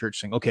 as the church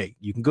saying, okay,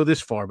 you can go this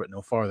far, but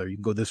no farther. You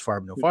can go this far,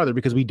 but no farther,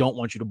 because we don't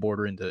want you to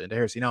border into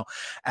heresy. Now,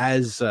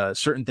 as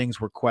certain things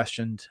were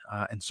questioned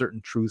and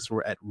certain truths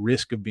were at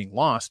risk of being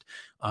lost,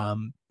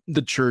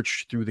 the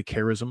church, through the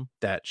charism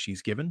that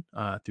she's given,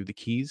 through the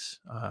keys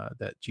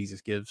that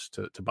Jesus gives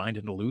to bind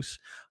and to loose,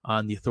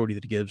 and the authority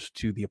that he gives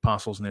to the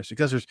apostles and their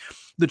successors,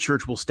 the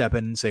church will step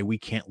in and say, we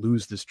can't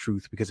lose this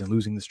truth, because in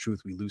losing this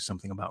truth, we lose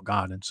something about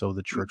God. And so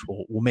the church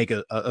will make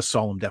a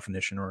solemn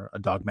definition or a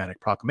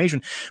dogmatic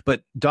proclamation.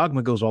 But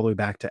dogma goes all the way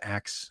back to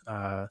Acts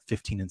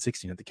 15 and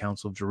 16 at the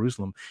Council of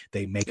Jerusalem.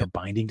 They make a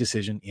binding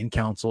decision in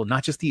council,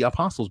 not just the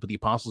apostles, but the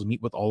apostles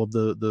meet with all of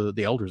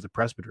the elders, the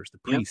presbyters, the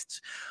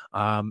priests.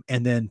 And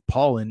then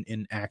Paul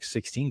in Acts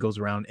 16 goes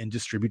around and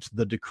distributes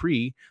the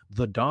decree,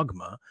 the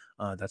dogma.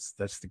 That's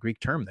the Greek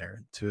term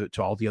there, to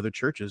all the other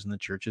churches, and the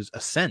churches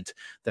assent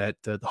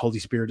that the Holy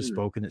Spirit has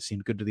spoken. It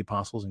seemed good to the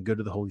apostles and good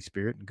to the Holy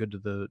Spirit and good to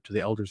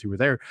the elders who were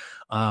there,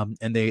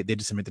 and they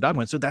disseminate the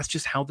dogma. And so that's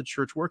just how the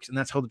church works, and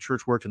that's how the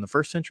church worked in the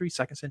 1st century,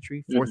 2nd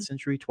century, 4th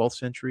century, 12th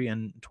century,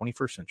 and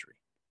 21st century.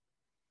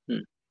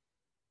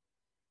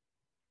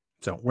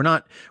 So we're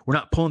not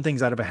pulling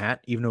things out of a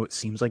hat, even though it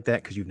seems like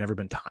that, because you've never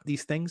been taught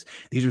these things.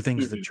 These are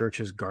things the church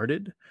has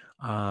guarded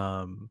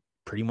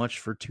pretty much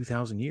for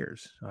 2,000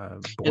 years.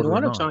 And a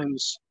lot of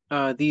times,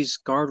 these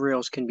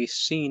guardrails can be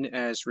seen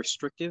as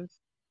restrictive.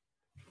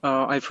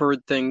 I've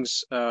heard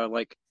things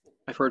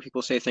I've heard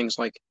people say things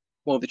like,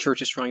 well, the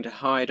church is trying to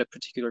hide a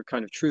particular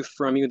kind of truth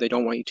from you. They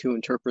don't want you to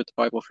interpret the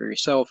Bible for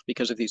yourself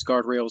because of these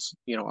guardrails.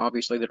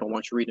 Obviously, they don't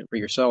want you reading it for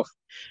yourself.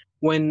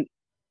 When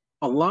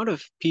a lot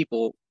of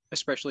people,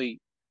 especially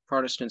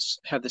Protestants,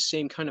 have the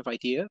same kind of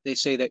idea. They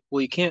say that,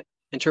 well, you can't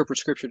interpret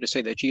scripture to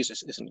say that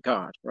Jesus isn't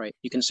God, right?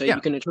 You can say,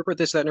 you can interpret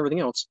this, that, and everything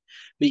else,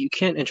 but you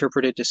can't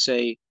interpret it to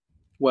say,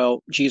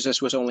 well,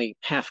 Jesus was only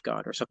half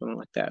God or something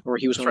like that, or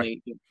he was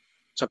only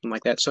something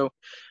like that. So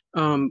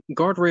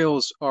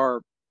guardrails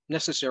are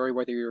necessary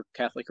whether you're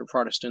Catholic or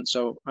Protestant.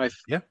 So I've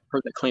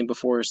heard that claim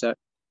before, is that,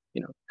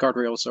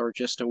 guardrails are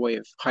just a way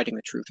of hiding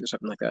the truth or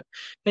something like that.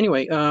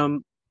 Anyway,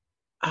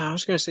 I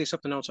was going to say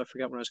something else. I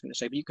forgot what I was going to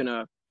say, but you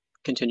can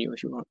continue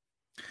if you want.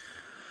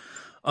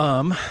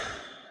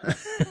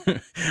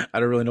 I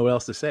don't really know what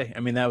else to say.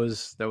 I mean, that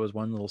was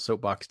one little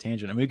soapbox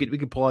tangent. I mean, we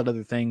could pull out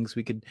other things.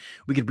 We could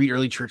read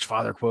early church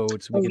father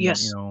quotes.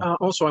 Yes.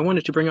 Also, I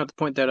wanted to bring out the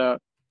point that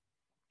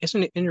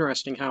isn't it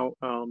interesting how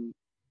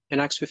in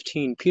Acts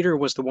 15, Peter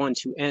was the one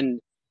to end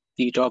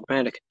the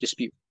dogmatic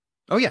dispute.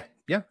 Oh yeah,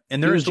 yeah.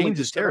 And they're in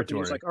James's territory.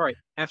 He's like, all right,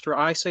 after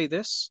I say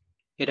this,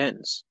 it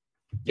ends.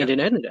 And it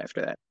ended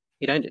after that.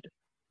 It ended.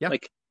 Yeah.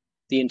 Like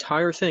the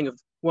entire thing of,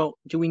 well,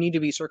 do we need to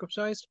be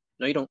circumcised?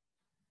 No, you don't.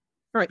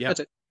 All right, that's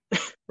it.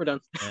 We're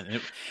done.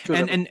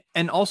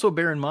 And also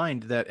bear in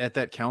mind that at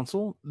that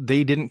council,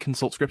 they didn't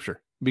consult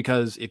scripture,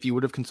 because if you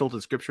would have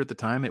consulted scripture at the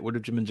time, it would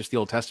have been just the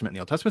Old Testament. And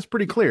the Old Testament's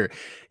pretty clear.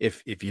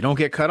 If you don't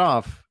get cut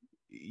off,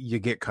 you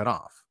get cut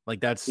off. Like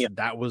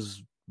that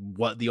was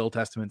what the Old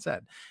Testament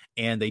said.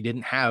 And they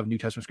didn't have New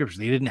Testament scriptures.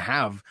 They didn't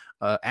have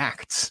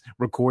Acts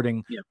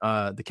recording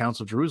the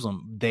Council of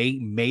Jerusalem. They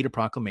made a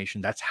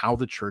proclamation. That's how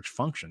the church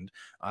functioned.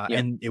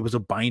 And it was a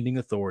binding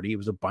authority. It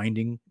was a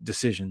binding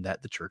decision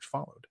that the church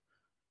followed.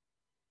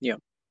 Yeah.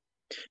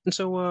 And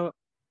so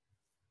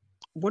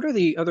what are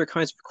the other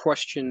kinds of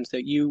questions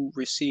that you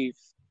receive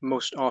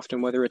most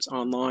often, whether it's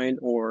online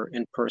or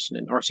in person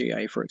in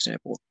RCIA, for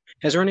example?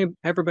 Has there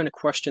ever been a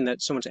question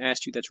that someone's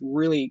asked you that's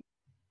really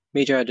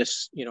made you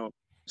just,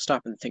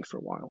 stop and think for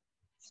a while?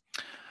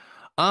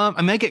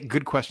 I mean, I get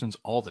good questions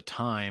all the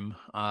time.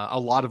 A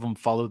lot of them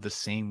follow the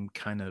same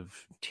kind of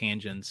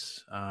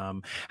tangents.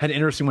 Had an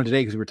interesting one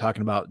today because we were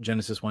talking about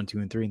Genesis 1, 2,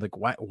 and 3. And like,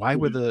 why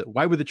were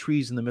the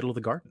trees in the middle of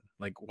the garden?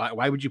 Like,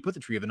 why would you put the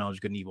tree of the knowledge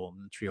of good and evil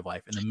and the tree of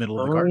life in the middle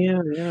of the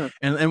garden? Yeah.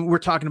 And we're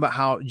talking about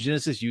how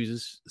Genesis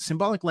uses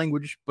symbolic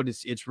language, but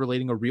it's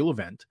relating a real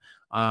event.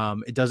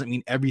 It doesn't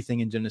mean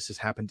everything in Genesis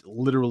happened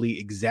literally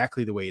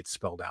exactly the way it's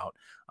spelled out,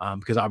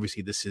 because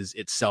obviously this is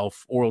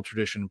itself oral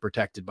tradition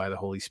protected by the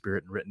Holy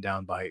Spirit and written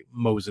down by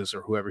Moses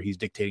or whoever he's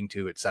dictating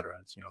to, etc.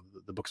 It's,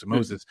 the books of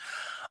Moses.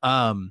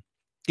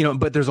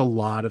 But there's a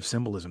lot of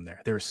symbolism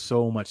there. There's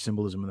so much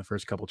symbolism in the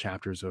first couple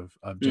chapters of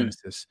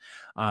Genesis.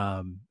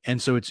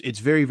 And so it's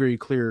very, very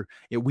clear.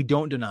 We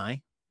don't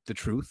deny the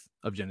truth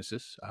of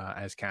Genesis.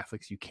 As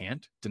Catholics, you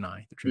can't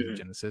deny the truth of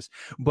Genesis,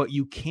 but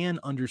you can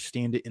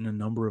understand it in a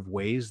number of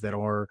ways that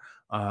are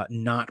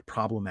not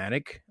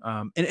problematic.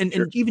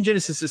 And even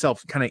Genesis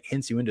itself kind of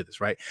hints you into this,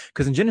 right?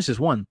 Because in Genesis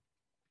 1,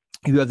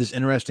 you have this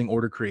interesting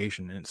order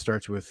creation, and it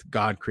starts with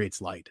God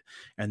creates light,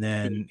 and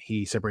then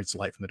he separates the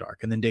light from the dark.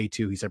 And then day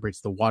 2, he separates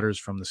the waters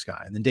from the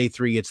sky. And then day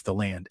 3, it's the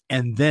land,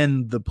 and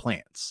then the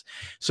plants.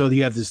 So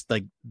you have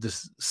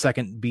this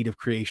second beat of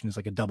creation is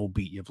like a double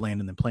beat. You have land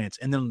and then plants.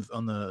 And then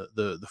on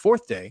the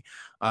fourth day,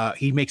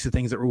 he makes the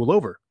things that rule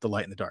over the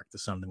light and the dark, the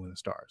sun, the moon, and the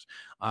stars.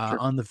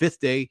 On the 5th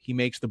day, he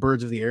makes the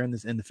birds of the air and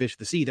the fish of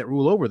the sea that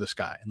rule over the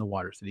sky and the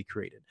waters that he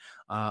created.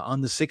 On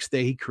the 6th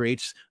day, he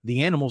creates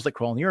the animals that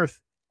crawl on the earth.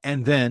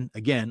 And then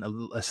again,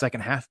 a second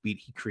half beat,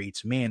 he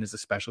creates man as a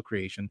special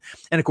creation.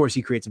 And of course,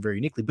 he creates him very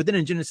uniquely. But then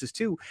in Genesis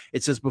 2,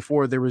 it says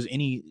before there was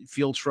any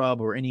field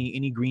shrub or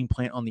any green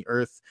plant on the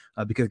earth,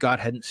 because God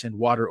hadn't sent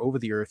water over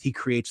the earth, he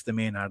creates the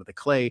man out of the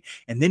clay.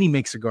 And then he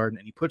makes a garden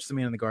and he puts the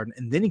man in the garden.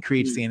 And then he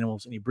creates the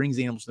animals and he brings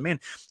the animals to the man.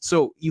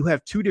 So you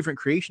have 2 different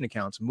creation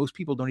accounts. Most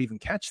people don't even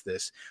catch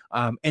this.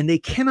 And they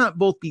cannot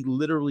both be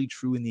literally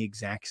true in the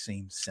exact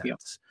same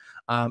sense.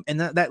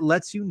 And that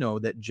lets you know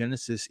that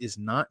Genesis is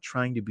not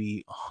trying to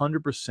be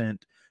 100%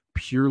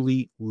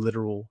 purely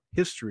literal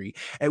history,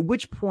 at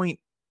which point,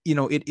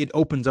 it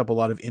opens up a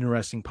lot of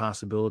interesting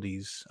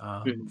possibilities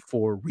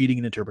for reading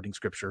and interpreting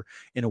scripture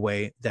in a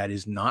way that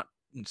is not,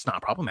 it's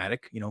not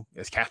problematic.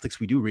 As Catholics,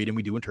 we do read and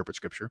we do interpret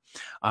scripture.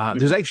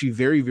 There's actually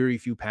very, very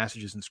few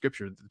passages in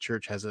scripture that the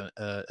church has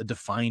a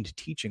defined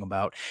teaching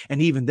about.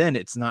 And even then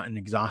it's not an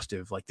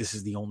exhaustive, like this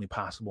is the only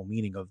possible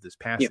meaning of this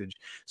passage,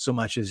 so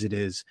much as it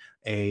is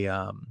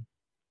a,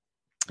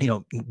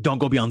 don't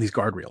go beyond these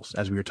guardrails,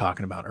 as we were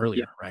talking about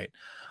earlier. Right.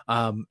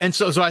 And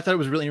so I thought it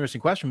was a really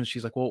interesting question. And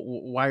she's like, well,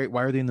 why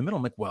are they in the middle?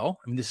 I'm like, well,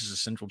 I mean, this is a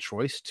central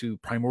choice to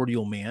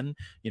primordial man.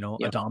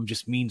 Adam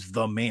just means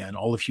the man.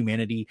 All of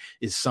humanity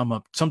is summed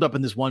up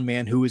in this one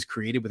man who is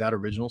created without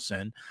original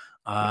sin.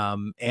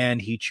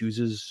 And he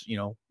chooses,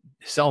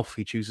 self,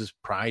 he chooses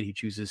pride. He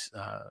chooses,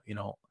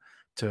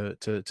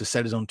 to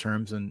set his own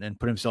terms and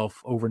put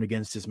himself over and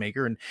against his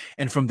maker.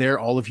 And from there,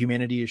 all of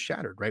humanity is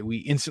shattered, right? We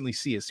instantly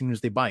see as soon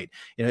as they bite.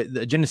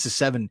 Genesis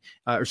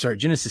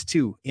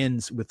 2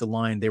 ends with the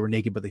line, they were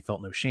naked, but they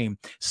felt no shame.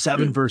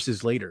 7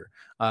 verses later,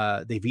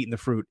 they've eaten the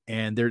fruit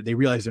and they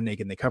realize they're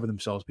naked and they cover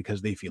themselves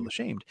because they feel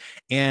ashamed.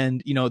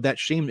 And, that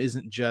shame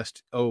isn't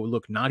just, oh,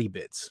 look, naughty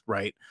bits,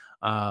 right?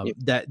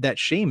 That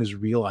shame is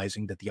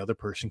realizing that the other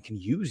person can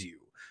use you,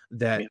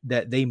 that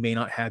they may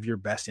not have your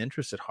best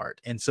interests at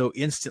heart. And so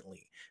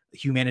instantly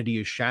humanity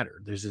is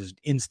shattered. There's this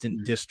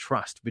instant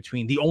distrust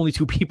between the only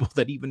 2 people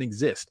that even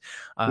exist,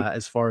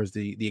 as far as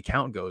the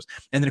account goes.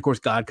 And then of course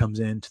God comes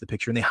into the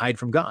picture and they hide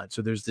from God.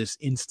 So there's this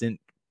instant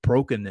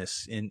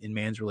brokenness in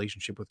man's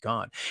relationship with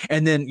God.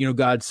 And then,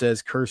 God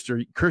says, cursed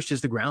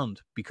is the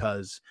ground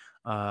because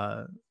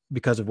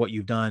of what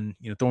you've done.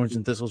 Thorns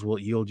and thistles will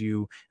yield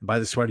you, and by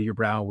the sweat of your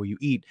brow will you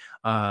eat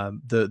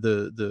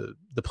the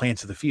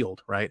plants of the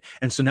field, right?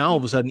 And so now all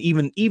of a sudden,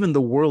 even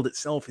the world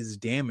itself is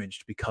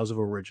damaged because of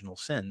original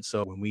sin.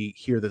 So when we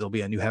hear that there'll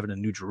be a new heaven and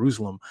a new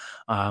Jerusalem,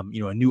 a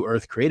new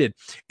earth created,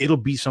 it'll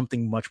be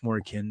something much more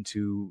akin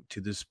to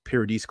this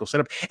paradisical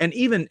setup. And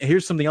even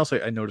here's something else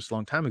I noticed a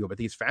long time ago, but I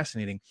think it's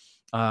fascinating.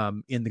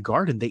 In the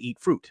garden, they eat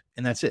fruit,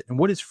 and that's it. And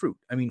what is fruit?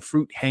 I mean,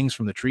 fruit hangs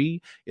from the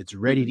tree. It's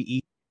ready to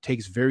eat.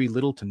 Takes very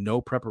little to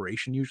no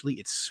preparation. Usually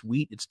it's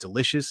sweet, it's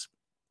delicious.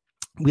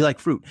 We like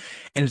fruit.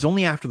 And it's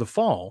only after the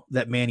fall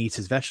that man eats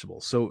his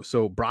vegetables.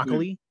 So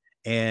broccoli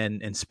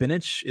and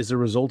spinach is a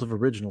result of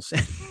original sin.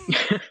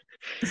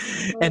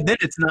 And then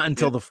it's not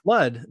until the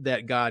flood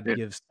that God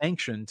gives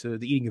sanction to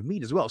the eating of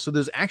meat as well. So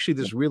there's actually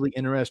this really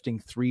interesting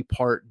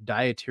 3-part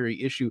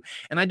dietary issue.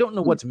 And I don't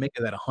know what to make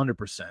of that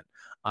 100%.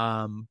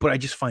 But I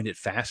just find it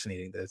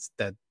fascinating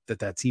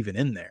that's even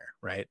in there,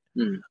 right?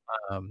 And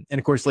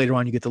of course, later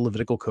on, you get the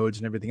Levitical codes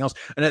and everything else,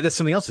 and that's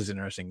something else that's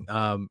interesting.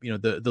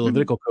 The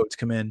Levitical codes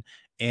come in,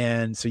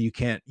 and so you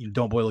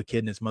don't boil a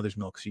kid in its mother's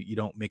milk, so you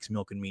don't mix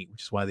milk and meat,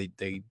 which is why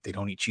they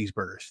don't eat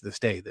cheeseburgers to this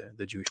day.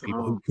 The Jewish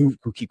people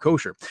who keep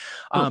kosher.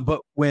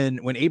 But when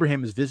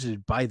Abraham is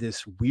visited by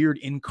this weird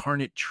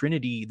incarnate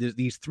Trinity,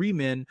 these 3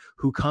 men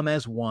who come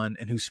as one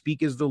and who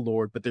speak as the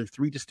Lord, but they're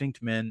 3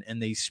 distinct men,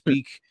 and they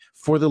speak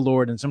for the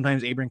Lord, and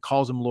sometimes Abraham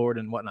calls him Lord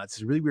and whatnot.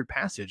 It's a really weird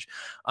passage.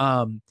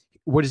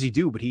 What does he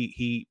do? But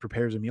he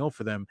prepares a meal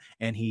for them,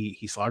 and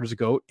he slaughters a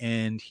goat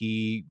and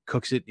he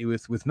cooks it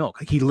with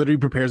milk. Like, he literally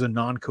prepares a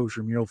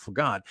non-kosher meal for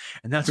God.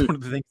 And that's one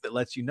of the things that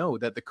lets you know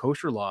that the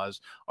kosher laws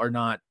are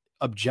not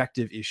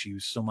objective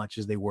issues so much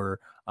as they were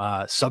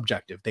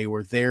subjective. They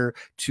were there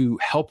to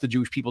help the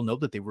Jewish people know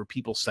that they were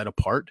people set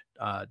apart,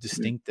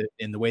 distinct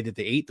in the way that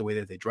they ate, the way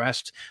that they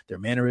dressed, their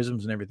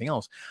mannerisms, and everything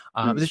else.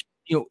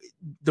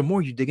 The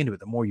more you dig into it,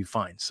 the more you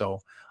find. So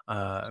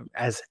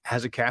as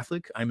a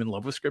Catholic, I'm in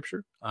love with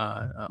Scripture.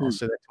 I'll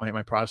say that to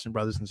my Protestant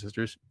brothers and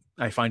sisters.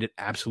 I find it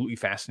absolutely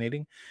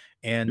fascinating,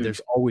 and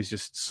there's always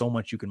just so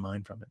much you can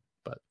mine from it.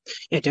 But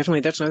yeah,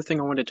 definitely. That's another thing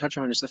I wanted to touch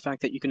on is the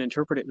fact that you can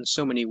interpret it in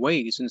so many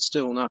ways and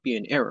still not be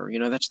in error.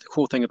 That's the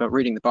cool thing about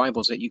reading the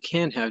Bible is that you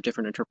can have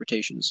different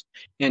interpretations,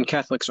 and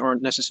Catholics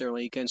aren't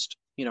necessarily against,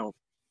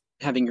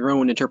 having your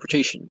own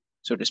interpretation,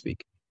 so to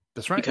speak.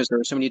 That's right. Because there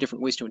are so many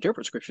different ways to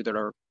interpret Scripture that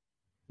are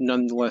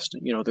nonetheless,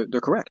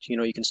 they're correct.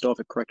 You can still have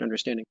a correct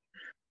understanding.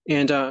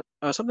 And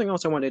something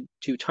else I wanted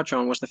to touch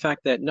on was the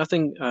fact that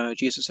nothing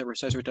Jesus ever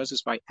says or does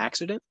is by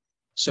accident.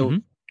 So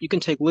you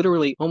can take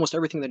literally almost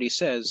everything that he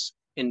says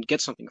and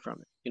get something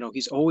from it.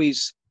 He's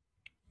always,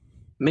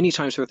 many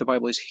times throughout the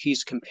Bible,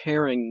 he's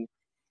comparing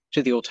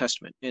to the Old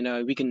Testament.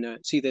 And we can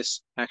see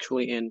this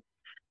actually in,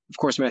 of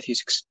course, Matthew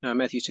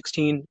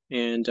 16.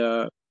 And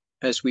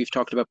as we've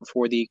talked about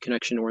before, the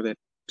connection or the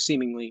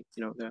seemingly,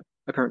 the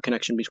apparent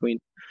connection between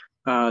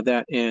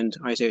that and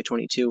Isaiah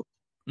 22.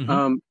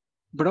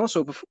 But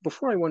also,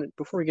 before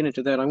we get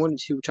into that, I wanted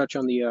to touch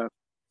on the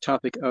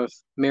topic of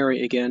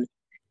Mary again.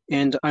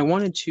 And I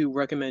wanted to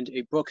recommend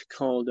a book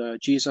called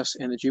Jesus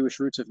and the Jewish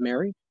Roots of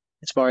Mary.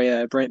 It's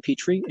by Brant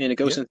Petrie, and it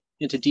goes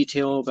into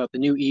detail about the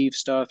New Eve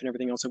stuff and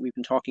everything else that we've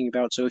been talking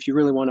about. So if you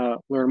really want to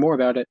learn more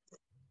about it,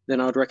 then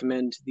I would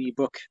recommend the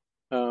book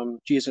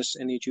Jesus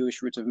and the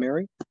Jewish Roots of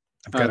Mary.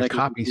 I've got a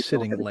copy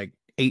sitting like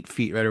 8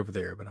 feet right over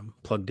there, but I'm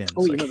plugged in.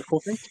 Oh, you know the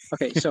cool thing?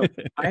 Okay, so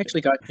I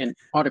actually got an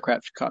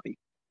autographed copy.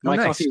 My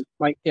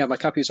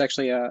copy is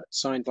actually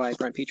signed by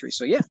Brant Petrie.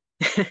 So yeah.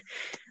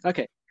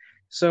 Okay.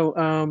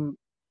 So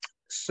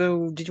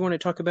did you want to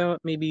talk about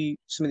maybe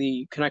some of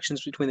the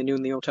connections between the New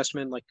and the Old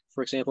Testament? Like,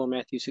 for example,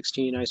 Matthew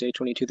 16, Isaiah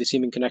 22, the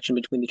seeming connection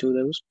between the two of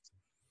those?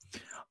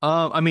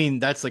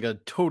 That's like a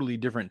totally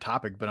different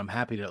topic, but I'm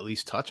happy to at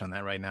least touch on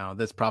that right now.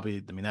 That's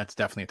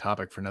definitely a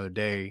topic for another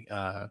day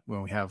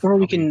when we have. Or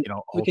we can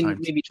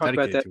maybe talk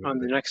about that on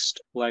the next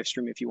live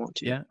stream if you want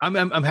to. Yeah,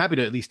 I'm happy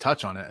to at least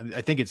touch on it.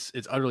 I think it's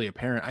utterly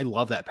apparent. I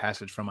love that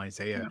passage from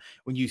Isaiah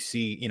when you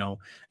see,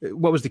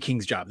 what was the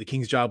king's job? The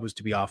king's job was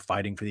to be off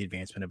fighting for the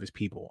advancement of his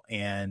people,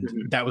 and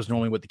that was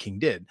normally what the king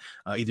did,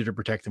 either to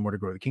protect them or to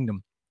grow the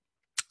kingdom.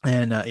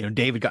 And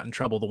David got in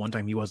trouble the one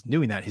time he wasn't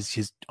doing that.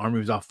 His army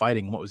was off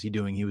fighting. What was he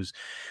doing? He was,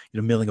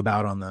 milling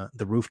about on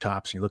the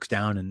rooftops. And he looks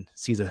down and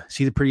sees a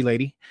pretty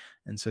lady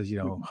and says,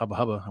 hubba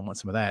hubba, I want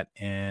some of that.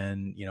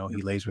 And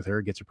he lays with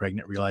her, gets her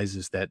pregnant,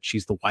 realizes that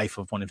she's the wife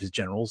of one of his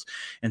generals,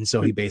 and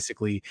so he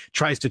basically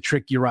tries to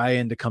trick Uriah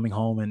into coming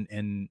home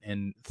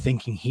and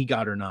thinking he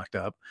got her knocked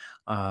up,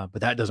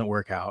 but that doesn't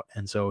work out.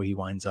 And so he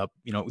winds up,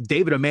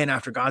 David, a man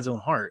after God's own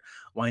heart,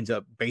 winds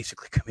up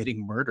basically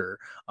committing murder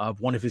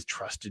of one of his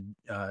trusted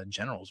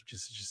generals, which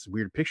is just a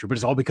weird picture, but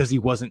it's all because he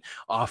wasn't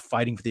off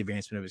fighting for the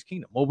advancement of his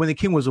kingdom. Well, when the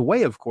king was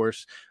away, of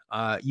course,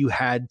 the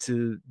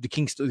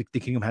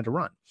kingdom had to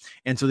run.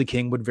 And so the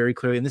king would very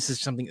clearly, and this is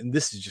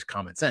just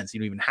common sense. You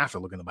don't even have to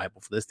look in the Bible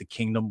for this. The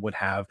kingdom would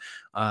have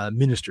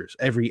ministers.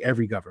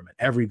 Every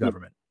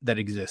government that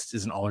exists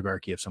is an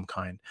oligarchy of some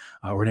kind,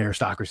 or an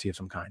aristocracy of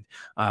some kind.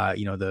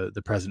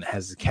 The president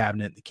has his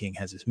cabinet, the king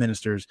has his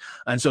ministers,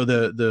 and so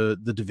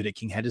the Davidic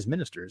king had his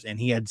ministers, and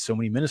he had so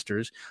many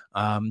ministers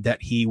that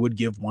he would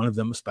give one of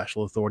them a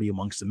special authority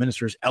amongst the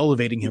ministers,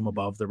 elevating him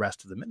above the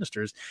rest of the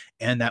ministers,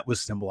 and that was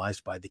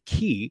symbolized by the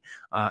key.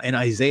 And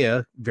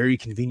Isaiah, very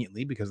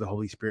conveniently, because the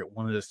Holy Spirit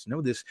wanted us to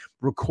know this,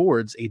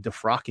 records a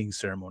defrocking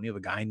ceremony of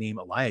a guy named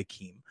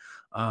Eliakim,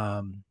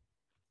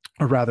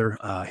 or rather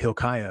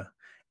Hilkiah,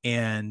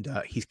 and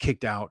he's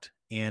kicked out.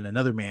 And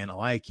another man,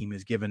 Eliakim,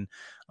 is given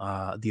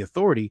the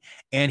authority.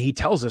 And he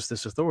tells us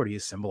this authority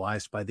is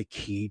symbolized by the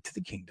key to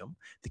the kingdom,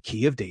 the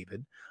key of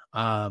David.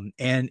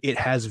 And it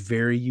has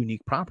very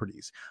unique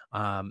properties.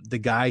 The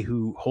guy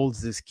who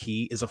holds this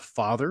key is a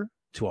father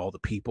to all the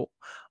people,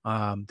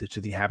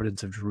 to the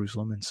inhabitants of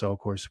Jerusalem. And so, of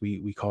course,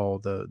 we call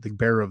the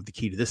bearer of the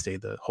key to this day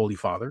the Holy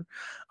Father.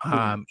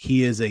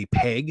 He is a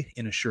peg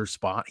in a sure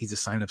spot. He's a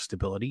sign of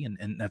stability.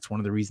 And that's one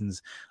of the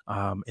reasons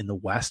in the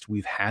West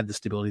we've had the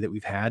stability that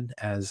we've had,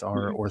 as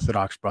our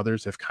Orthodox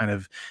brothers have kind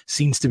of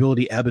seen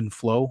stability ebb and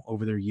flow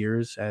over their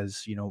years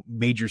as,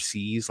 major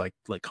sees like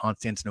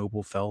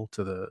Constantinople fell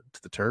to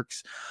the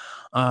Turks.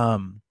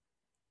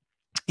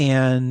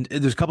 And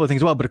there's a couple of things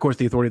as well, but of course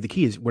the authority of the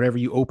key is whatever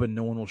you open,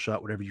 no one will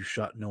shut. Whatever you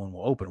shut, no one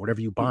will open.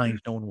 Whatever you bind,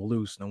 no one will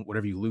loose.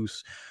 Whatever you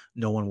loose,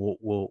 no one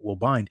will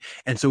bind.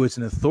 And so it's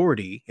an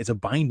authority. It's a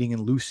binding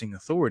and loosing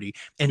authority.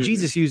 And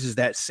Jesus uses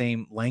that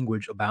same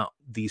language about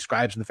the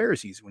scribes and the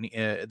Pharisees, when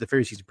the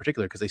Pharisees in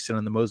particular, because they sit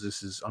on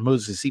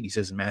Moses' seat. He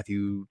says in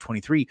Matthew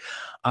 23,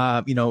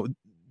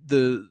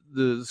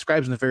 the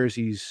scribes and the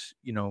Pharisees,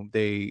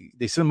 they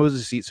sit on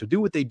Moses' seat. So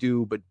do what they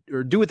do,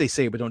 or do what they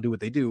say, but don't do what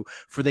they do.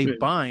 For they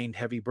bind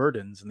heavy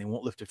burdens and they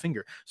won't lift a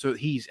finger. So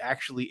he's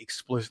actually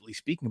explicitly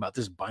speaking about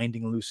this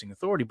binding and loosing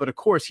authority. But of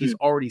course, he's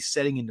already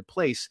setting into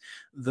place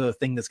the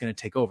thing that's going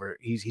to take over.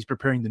 He's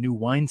preparing the new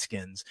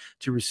wineskins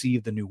to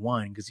receive the new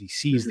wine, because he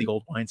sees the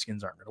old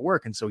wineskins aren't going to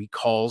work. And so he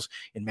calls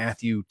in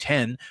Matthew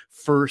 10,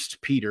 first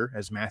Peter,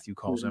 as Matthew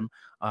calls him,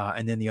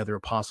 and then the other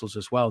apostles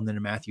as well. And then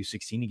in Matthew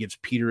 16, he gives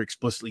Peter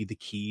explicitly the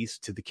keys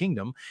to the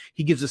kingdom.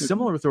 He gives a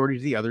similar authority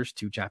to the others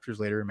 2 chapters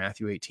later in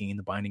Matthew 18,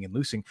 the binding and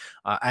loosing,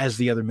 as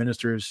the other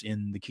ministers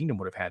in the kingdom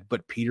would have had.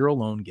 But Peter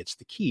alone gets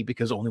the key,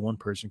 because only one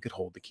person could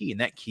hold the key.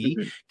 And that key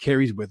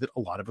carries with it a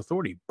lot of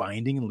authority,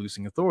 binding and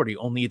loosing authority.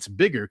 Only it's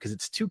bigger because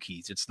it's 2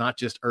 keys. It's not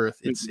just earth,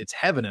 it's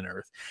heaven and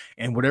earth.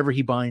 And whatever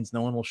he binds,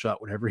 no one will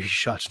shut. Whatever he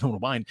shuts, no one will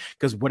bind,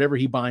 because whatever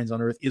he binds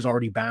on earth is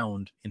already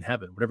bound in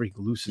heaven. Whatever he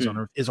looses on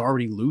earth is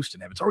already loosed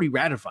in heaven. It's already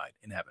ratified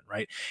in heaven,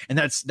 right? And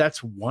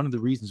that's one of the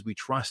reasons we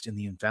trust in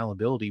the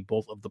infallibility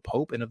both of the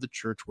Pope and of the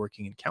Church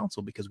working in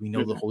council, because we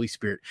know the Holy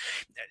Spirit.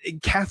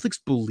 Catholics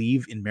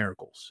believe in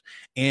miracles,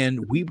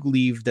 and we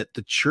believe that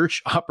the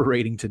Church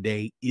operating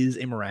today is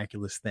a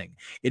miraculous thing.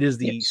 It is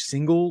the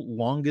single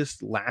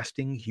longest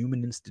lasting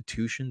human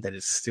institution that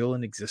is still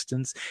in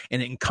existence,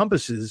 and it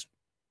encompasses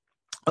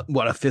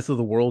what, a fifth of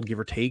the world, give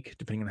or take,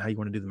 depending on how you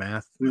want to do the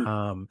math.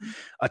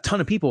 A ton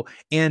of people,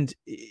 and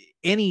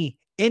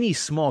any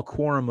small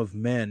quorum of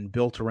men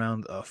built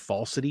around a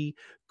falsity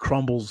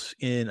crumbles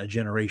in a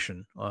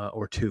generation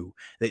or two.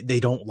 They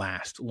don't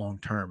last long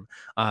term.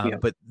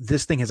 But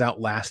this thing has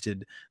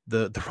outlasted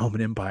the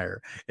Roman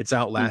Empire. It's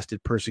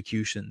outlasted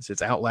persecutions.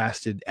 It's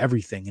outlasted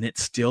everything, and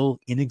it's still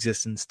in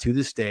existence to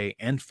this day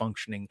and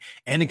functioning,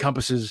 and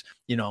encompasses,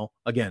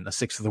 again, a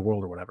sixth of the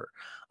world or whatever.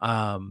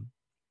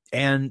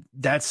 And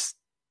that's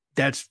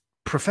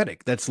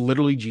prophetic. That's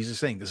literally Jesus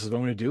saying, this is what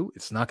I'm going to do.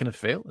 It's not going to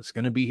fail. It's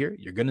going to be here.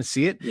 You're going to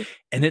see it.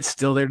 And it's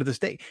still there to this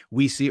day.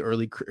 We see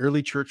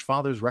early church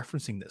fathers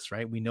referencing this,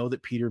 right? We know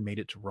that Peter made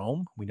it to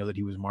Rome. We know that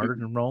he was martyred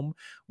in Rome.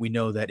 We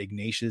know that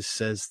Ignatius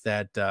says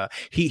that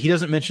he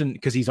doesn't mention,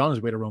 because he's on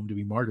his way to Rome to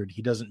be martyred,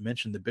 he doesn't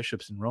mention the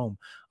bishops in Rome.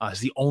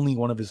 It's the only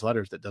one of his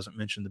letters that doesn't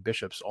mention the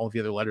bishops. All of the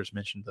other letters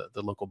mention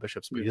the local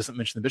bishops, but he doesn't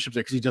mention the bishops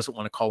there because he doesn't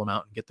want to call them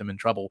out and get them in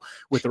trouble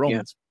with the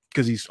Romans.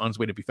 Because he's on his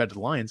way to be fed to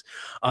the lions.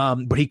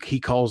 But he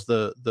calls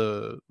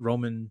the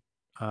Roman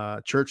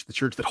church the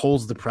church that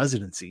holds the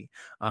presidency.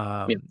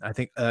 I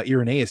think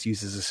Irenaeus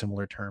uses a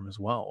similar term as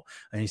well,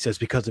 and he says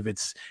because of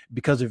its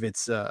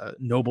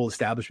noble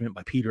establishment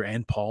by Peter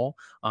and Paul,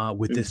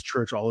 with this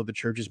church, all of the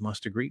churches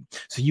must agree.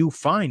 So you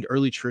find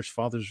early church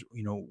fathers,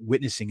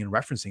 witnessing and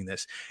referencing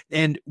this,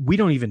 and we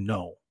don't even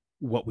know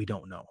what we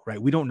don't know, right?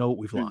 We don't know what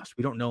we've lost.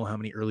 We don't know how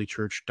many early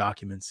church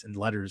documents and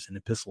letters and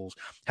epistles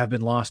have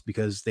been lost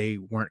because they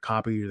weren't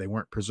copied or they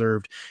weren't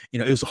preserved.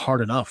 It was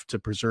hard enough to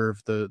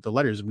preserve the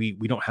letters. We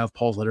don't have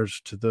Paul's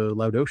letters to the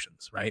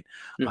Laodiceans, right?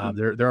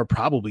 There are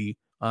probably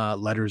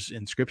letters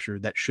in scripture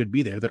that should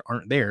be there that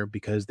aren't there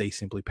because they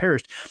simply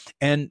perished.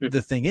 And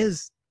the thing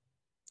is,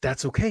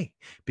 that's okay,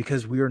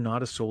 because we are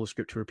not a sola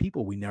scriptura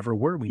people. We never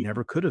were. We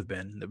never could have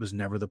been. That was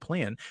never the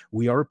plan.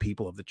 We are a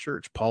people of the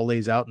church. Paul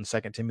lays out in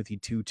 2 Timothy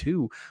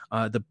 2:2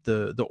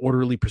 the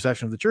orderly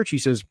procession of the church. He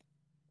says,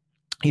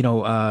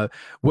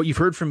 what you've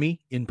heard from me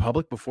in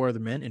public before other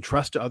men,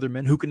 entrust to other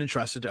men who can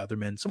entrust it to other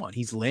men, so on.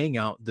 He's laying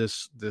out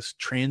this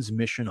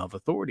transmission of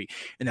authority.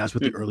 And that's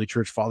what the early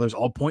church fathers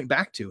all point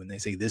back to. And they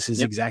say, this is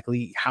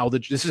exactly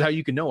this is how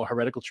you can know a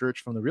heretical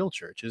church from the real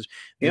church, is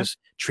this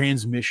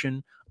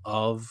transmission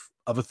of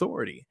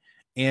authority.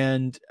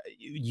 And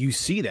you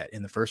see that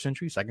in the 1st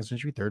century, 2nd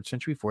century, 3rd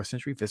century, 4th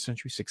century, 5th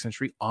century, 6th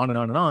century, on and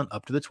on and on,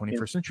 up to the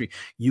 21st century.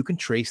 You can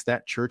trace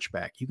that church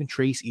back. You can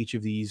trace each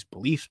of these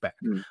beliefs back,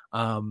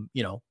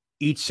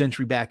 each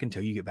century back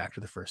until you get back to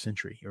the 1st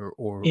century.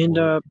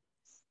 I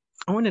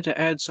wanted to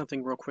add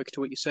something real quick to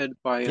what you said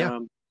by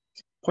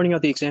pointing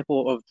out the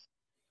example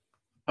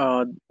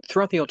of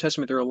throughout the Old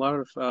Testament, there are a lot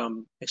of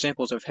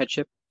examples of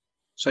headship,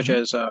 such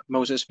as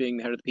Moses being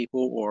the head of the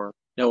people, or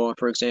Noah,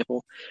 for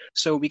example.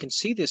 So we can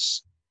see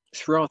this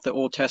throughout the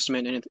Old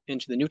Testament and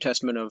into the New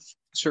Testament, of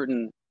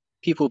certain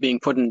people being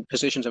put in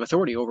positions of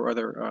authority over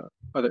other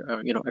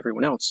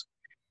everyone else.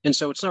 And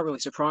so it's not really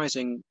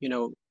surprising,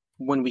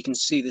 when we can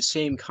see the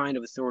same kind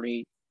of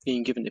authority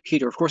being given to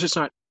Peter. Of course, it's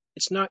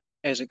not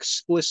as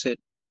explicit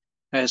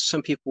as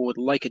some people would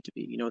like it to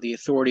be. The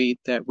authority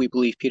that we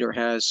believe Peter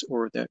has,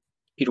 or that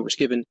Peter was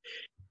given.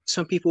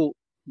 Some people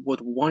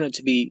would want it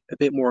to be a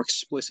bit more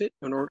explicit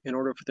in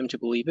order for them to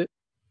believe it.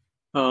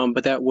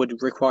 But that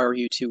would require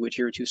you to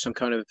adhere to some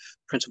kind of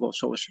principle of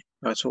sola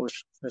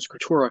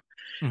scriptura,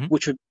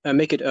 which would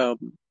make it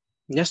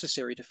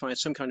necessary to find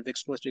some kind of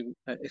explicit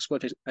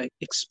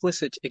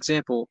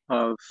example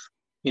of,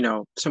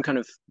 some kind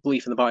of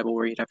belief in the Bible,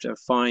 where you'd have to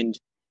find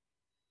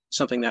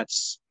something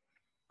that's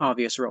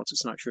obvious, or else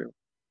it's not true.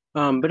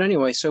 But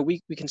anyway, so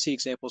we can see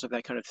examples of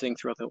that kind of thing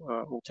throughout the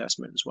Old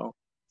Testament as well.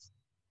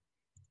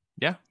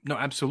 Yeah, no,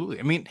 absolutely.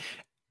 I mean,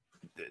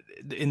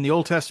 in the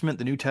Old Testament,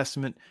 the New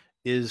Testament,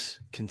 is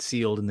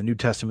concealed in the New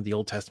Testament, the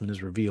Old Testament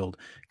is revealed.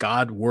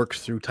 God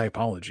works through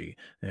typology.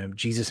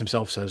 Jesus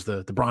himself says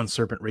the bronze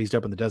serpent raised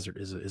up in the desert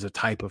is a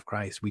type of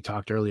Christ. We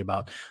talked earlier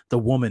about the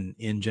woman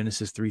in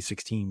Genesis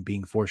 3:16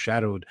 being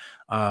foreshadowed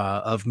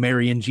of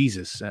Mary and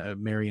Jesus,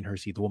 Mary and her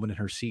seed, the woman and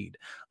her seed.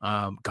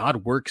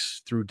 God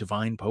works through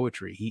divine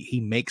poetry. He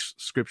makes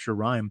scripture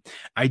rhyme.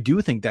 I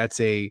do think that's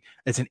an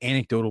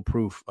anecdotal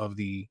proof of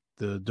the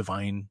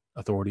divine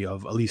authority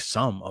of at least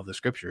some of the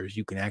scriptures.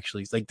 You can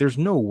actually, like, there's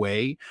no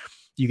way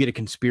you get a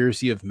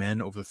conspiracy of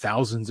men over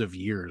thousands of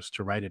years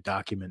to write a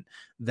document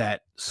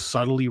that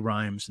subtly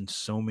rhymes in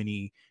so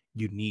many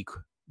unique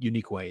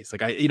ways.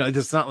 Like,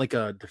 it's not like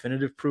a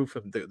definitive proof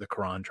of the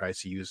Quran tries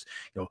to use,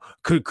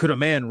 could a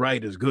man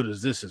write as good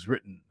as this is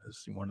written,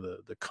 as one of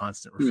the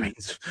constant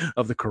refrains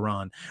of the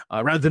Quran,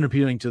 rather than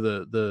appealing to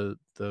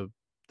the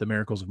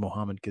miracles of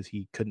Muhammad, because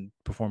he couldn't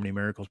perform any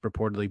miracles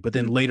purportedly. But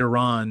then later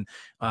on,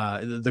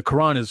 the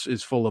Quran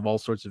is full of all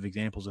sorts of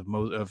examples of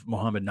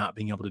Muhammad not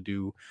being able to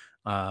do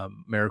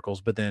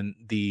miracles. But then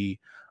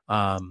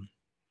what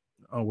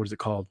is it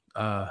called?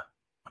 I'm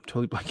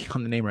totally blanking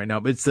on the name right now.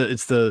 But it's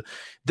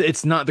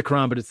not the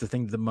Quran, but it's the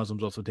thing that the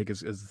Muslims also take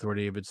as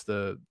authoritative. It's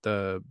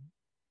the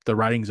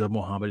writings of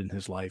Muhammad in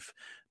his life,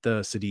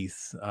 the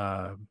Hadith.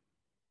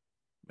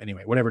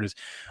 Anyway, whatever it is.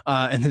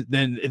 And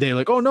then they're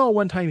like, oh no,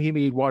 one time he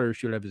made water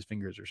shoot out of his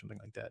fingers or something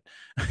like that.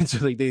 And so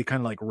they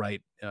kind of like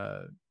write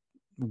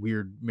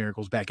weird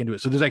miracles back into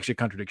it. So there's actually a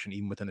contradiction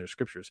even within their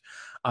scriptures.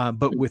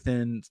 But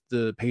within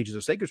the pages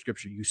of sacred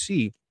scripture, you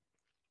see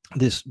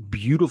this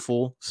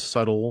beautiful,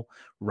 subtle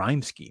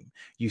rhyme scheme.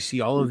 You see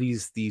all of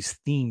these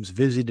themes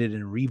visited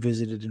and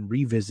revisited and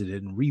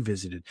revisited and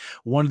revisited.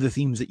 One of the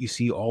themes that you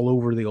see all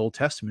over the Old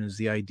Testament is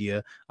the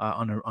idea,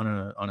 on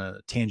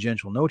a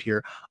tangential note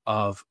here,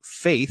 of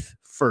faith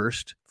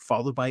first,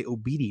 followed by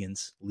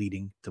obedience,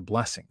 leading to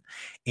blessing.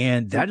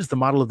 And that is the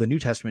model of the New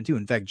Testament too.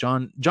 In fact,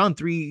 John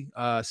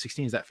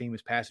 3:16 is that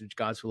famous passage,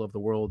 God so loved the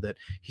world that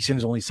he sent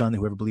his only son, that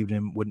whoever believed in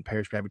him wouldn't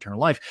perish but have eternal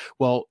life.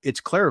 Well, it's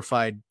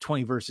clarified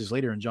 20 verses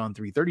later in John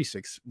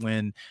 3:36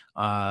 when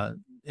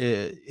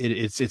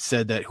it's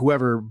said that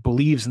whoever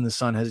believes in the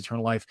Son has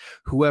eternal life.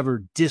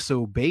 Whoever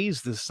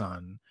disobeys the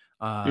Son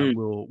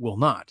will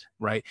not,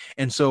 right?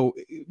 And so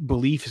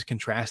belief is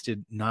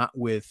contrasted not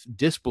with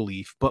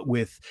disbelief, but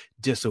with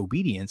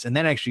disobedience. And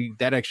that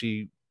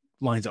actually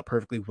lines up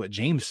perfectly with what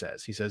James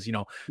says. He says,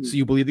 so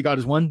you believe that God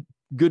is one,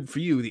 good for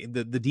you.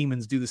 The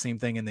demons do the same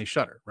thing and they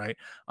shudder, right?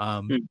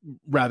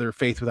 Rather,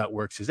 faith without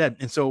works is dead.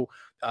 And so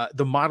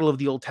the model of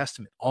the Old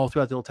Testament, all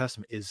throughout the Old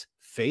Testament, is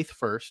faith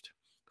first,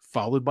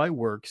 followed by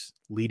works,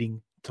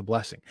 leading to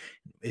blessing.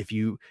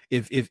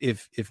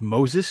 If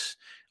Moses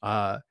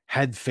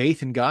had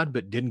faith in God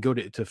but didn't go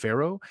to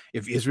Pharaoh,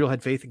 if Israel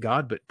had faith in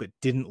God but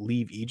didn't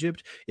leave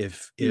Egypt,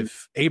 if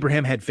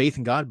Abraham had faith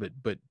in God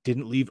but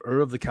didn't leave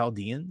Ur of the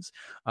Chaldeans,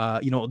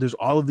 there's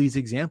all of these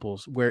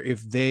examples where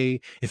if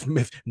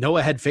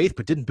Noah had faith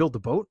but didn't build the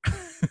boat,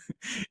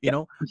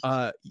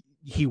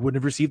 he wouldn't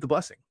have received the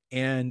blessing.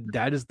 And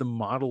that is the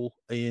model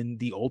in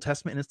the Old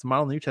Testament, and it's the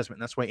model in the New Testament.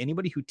 And that's why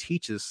anybody who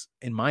teaches,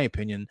 in my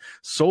opinion,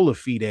 sola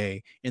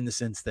fide, in the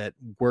sense that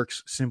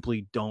works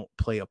simply don't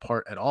play a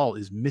part at all,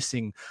 is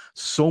missing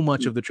so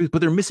much of the truth.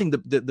 But they're missing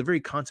the very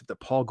concept that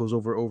Paul goes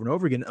over and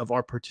over again of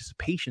our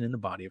participation in the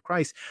body of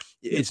Christ.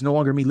 It's no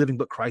longer me living,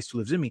 but Christ who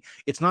lives in me.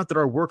 It's not that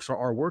our works are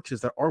our works,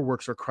 it's that our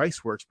works are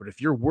Christ's works. But if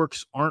your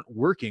works aren't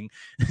working,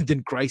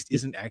 then Christ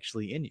isn't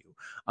actually in you.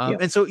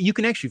 And so you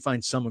can actually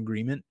find some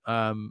agreement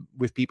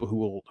with people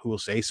who will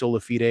say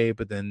sola fide,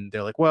 but then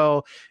they're like,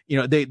 well,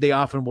 they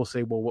often will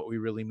say, well, what we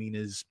really mean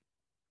is,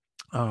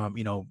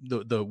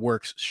 the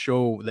works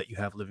show that you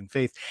have living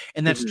faith.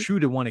 And that's true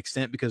to one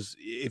extent, because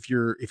if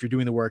you're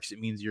doing the works, it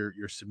means you're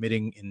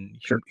submitting in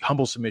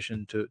humble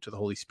submission to the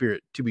Holy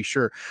Spirit, to be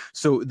sure.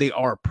 So they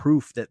are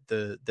proof that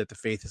the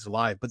faith is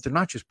alive, but they're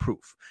not just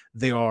proof.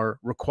 They are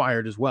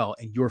required as well.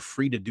 And you're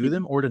free to do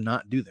them or to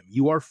not do them.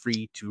 You are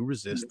free to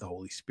resist the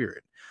Holy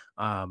Spirit.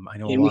 I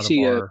know a lot of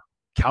our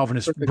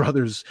Calvinist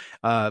brothers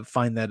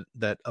find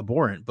that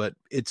abhorrent, but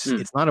it's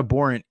not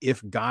abhorrent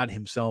if God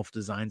himself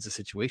designs the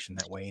situation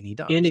that way, and he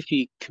does. And if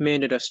he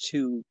commanded us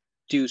to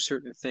do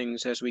certain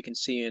things, as we can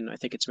see in, I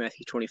think it's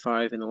Matthew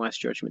 25 in the Last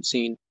Judgment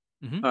scene.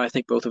 I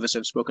think both of us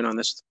have spoken on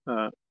this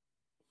in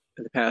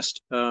the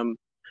past. So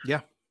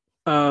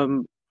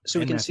and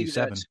we can Matthew see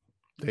 7.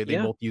 They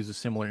both use a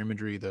similar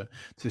imagery, the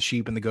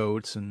sheep and the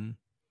goats, and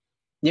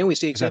we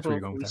see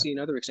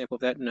another example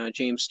of that in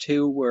James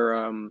 2,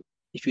 where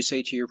if you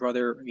say to your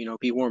brother,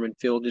 be warm and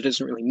filled, it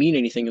doesn't really mean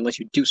anything unless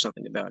you do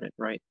something about it,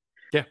 right?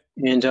 Yeah.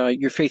 And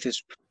your faith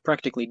is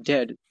practically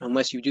dead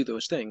unless you do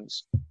those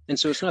things. And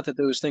so it's not that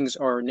those things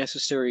are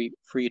necessary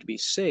for you to be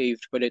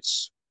saved, but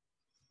it's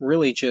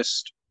really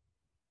just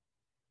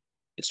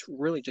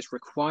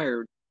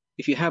required.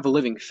 If you have a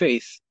living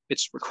faith,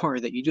 it's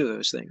required that you do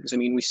those things. I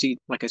mean,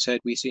 like I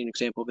said, we see an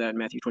example of that in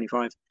Matthew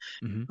 25.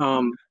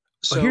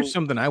 So here's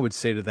something I would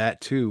say to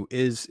that too,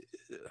 is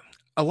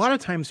a lot of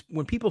times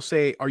when people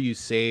say, are you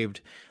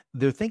saved?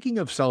 They're thinking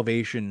of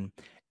salvation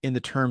in the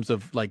terms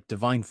of like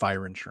divine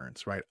fire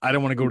insurance, right? I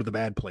don't want to go to the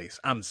bad place.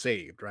 I'm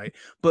saved, right?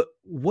 But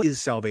what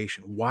is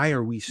salvation? Why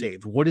are we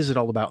saved? What is it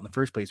all about in the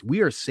first place?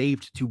 We are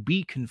saved to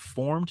be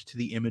conformed to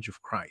the image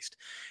of Christ.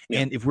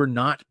 Yeah. And if we're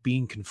not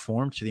being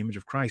conformed to the image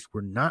of Christ,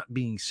 we're not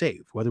being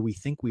saved, whether we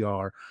think we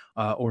are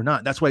or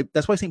not. That's why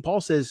St.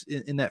 Paul says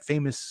in that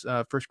famous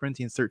 1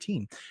 Corinthians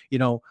 13,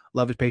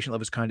 love is patient,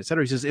 love is kind,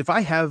 etc. He says, if I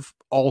have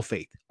all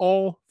faith,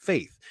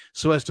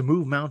 so as to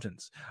move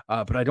mountains,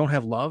 but I don't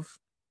have love,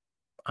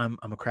 I'm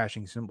a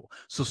crashing cymbal.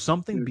 So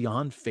something Mm.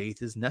 beyond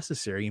faith is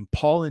necessary. And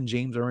Paul and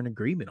James are in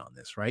agreement on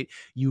this, right?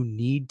 You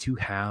need to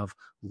have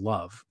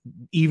love.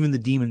 Even the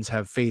demons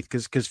have faith,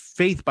 because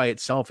faith by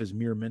itself is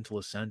mere mental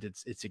assent.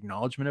 It's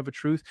acknowledgement of a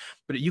truth,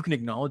 but you can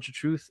acknowledge the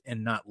truth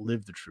and not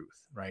live the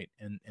truth, right?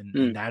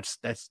 And that's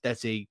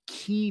a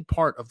key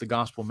part of the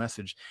gospel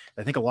message.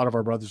 I think a lot of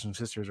our brothers and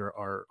sisters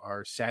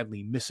are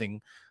sadly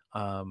missing,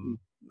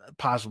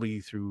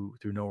 possibly through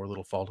no or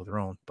little fault of their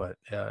own, but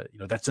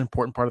that's an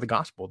important part of the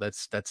gospel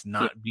that's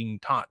not being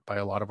taught by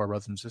a lot of our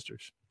brothers and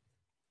sisters.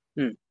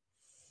 Mm.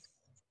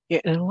 Yeah,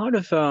 and a lot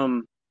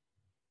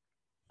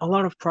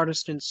of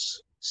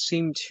Protestants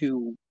seem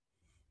to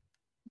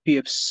be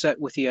upset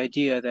with the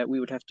idea that we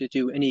would have to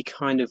do any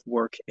kind of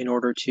work in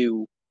order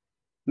to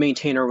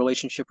maintain our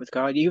relationship with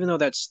God, even though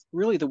that's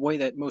really the way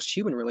that most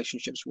human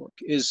relationships work,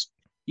 is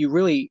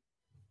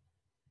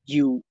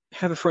you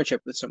have a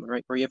friendship with someone,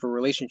 right? Or you have a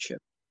relationship.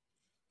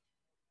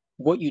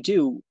 What you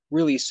do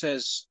really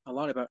says a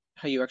lot about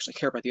how you actually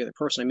care about the other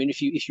person. I mean,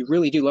 if you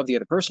really do love the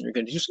other person, you're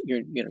going to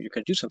you're going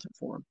to do something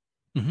for them,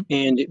 Mm-hmm.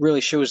 and it really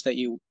shows that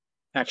you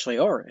actually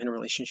are in a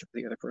relationship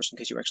with the other person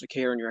because you actually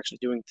care and you're actually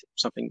doing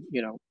something.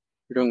 You're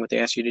doing what they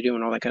ask you to do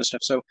and all that kind of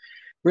stuff. So,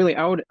 really,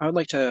 I would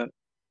like to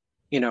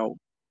you know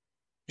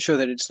show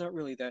that it's not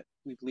really that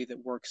we believe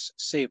that works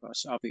save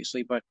us,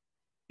 obviously, but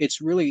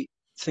it's really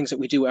things that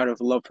we do out of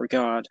love for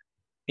God,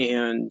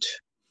 and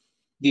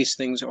these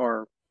things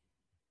are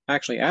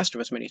actually asked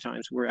of us many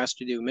times. We're asked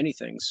to do many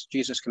things.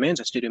 Jesus commands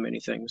us to do many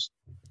things,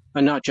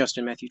 and not just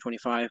in Matthew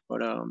 25,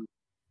 but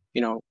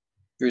you know,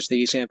 there's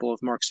the example of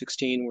Mark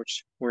 16,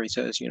 where he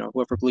says,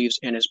 whoever believes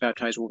and is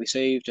baptized will be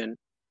saved, and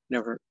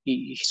never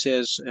he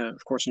says,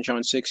 of course, in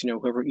John 6,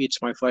 whoever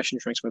eats my flesh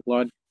and drinks my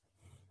blood.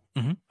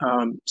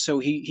 Mm-hmm. So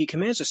he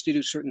commands us to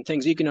do certain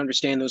things. You can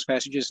understand those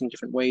passages in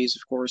different ways,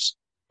 of course,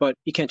 but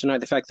you can't deny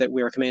the fact that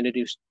we are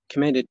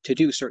commanded to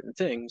do certain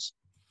things,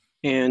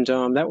 and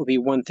that would be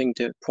one thing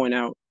to point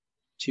out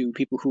to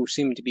people who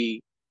seem to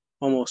be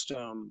almost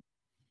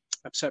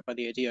upset by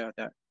the idea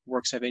that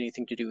works have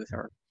anything to do with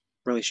our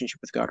relationship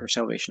with God or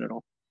salvation at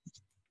all.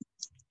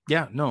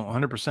 Yeah, no,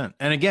 100%.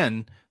 And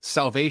again,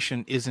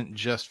 salvation isn't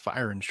just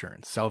fire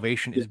insurance.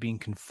 Salvation is being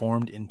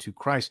conformed into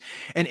Christ.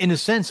 And in a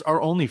sense,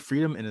 our only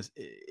freedom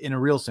in a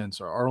real sense,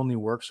 our only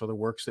works are the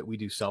works that we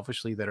do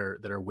selfishly that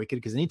are wicked.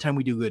 Because anytime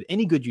we do good,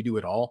 any good you do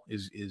at all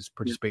is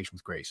participation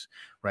with grace,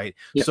 right?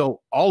 Yeah.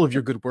 So all of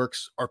your good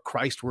works are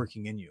Christ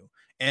working in you.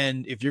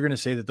 And if you're going to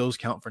say that those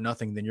count for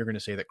nothing, then you're going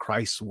to say that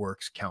Christ's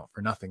works count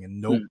for nothing.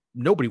 And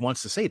nobody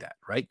wants to say that,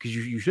 right? Because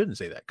you shouldn't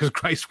say that, because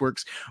Christ's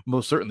works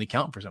most certainly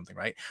count for something,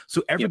 right?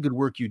 So every good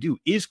work you do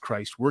is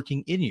Christ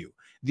working in you.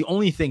 The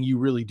only thing you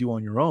really do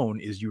on your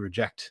own is you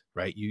reject,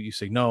 right? You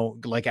say no,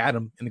 like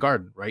Adam in the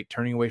garden, right?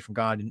 Turning away from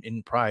God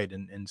in pride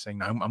and saying,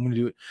 no, I'm going to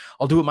do it.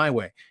 I'll do it my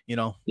way,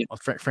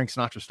 Frank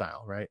Sinatra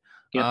style, right?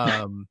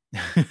 Yeah.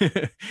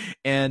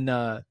 And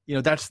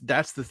that's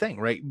the thing,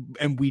 right?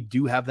 And we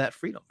do have that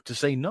freedom to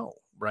say no,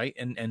 right?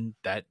 And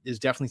that is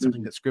definitely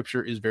something that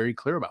Scripture is very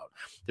clear about.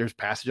 There's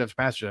passage after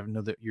passage. I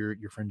know that your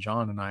friend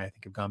John and I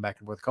think have gone back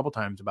and forth a couple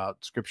times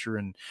about Scripture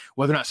and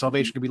whether or not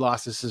salvation can be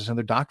lost. This is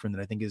another doctrine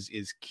that I think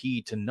is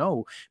key to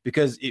know,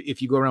 because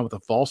if you go around with a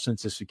false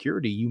sense of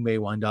security, you may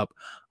wind up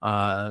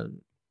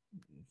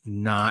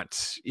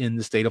not in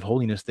the state of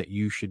holiness that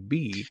you should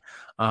be.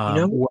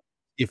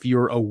 If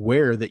you're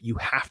aware that you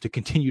have to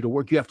continue to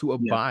work, you have to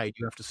abide,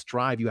 you have to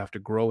strive, you have to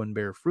grow and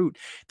bear fruit,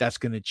 that's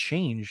going to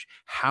change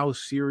how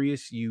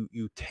serious you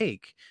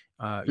take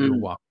your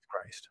walk with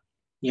Christ.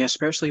 Yeah,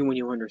 especially when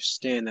you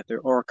understand that there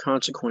are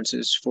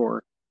consequences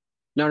for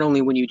not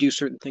only when you do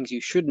certain things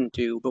you shouldn't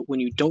do, but when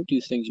you don't do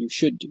things you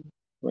should do,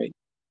 right?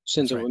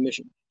 Sins of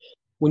omission.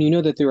 When you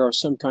know that there are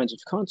some kinds of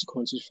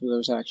consequences for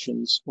those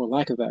actions or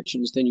lack of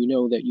actions, then you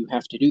know that you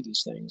have to do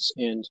these things.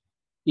 And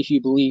if you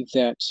believe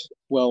that,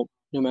 well,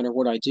 no matter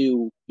what I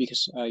do,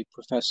 because I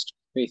professed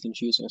faith in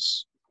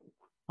Jesus,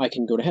 I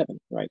can go to heaven,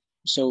 right?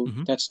 So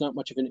that's not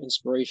much of an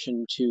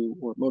inspiration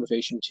or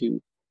motivation to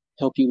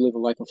help you live a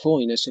life of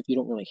holiness if you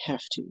don't really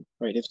have to,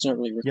 right? If it's not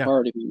really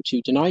required of you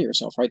to deny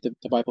yourself, right?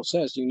 The Bible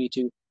says you need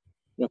to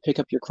pick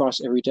up your cross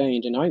every day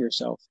and deny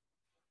yourself.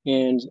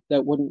 And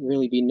that wouldn't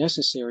really be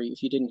necessary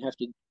if you didn't have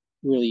to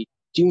really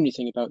do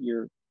anything about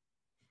your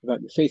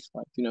faith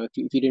life. If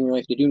you didn't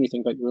really have to do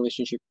anything about your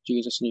relationship with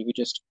Jesus, and you could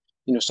just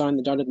sign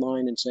the dotted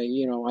line and say,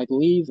 I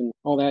believe and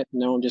all that. And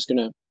now I'm just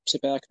gonna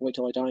sit back and wait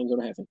till I die and go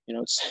to heaven.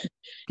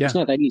 It's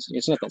not that easy.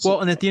 It's not that simple.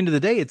 Well, and at the end of the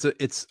day,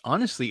 it's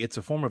honestly a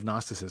form of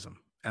Gnosticism.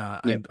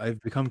 Yeah.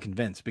 I've become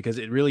convinced because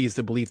it really is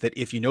the belief that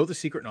if you know the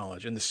secret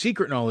knowledge, and the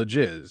secret knowledge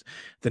is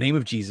the name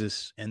of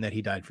Jesus and that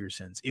he died for your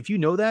sins, if you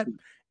know that,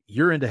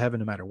 you're into heaven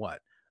no matter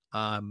what.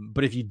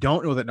 But if you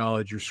don't know that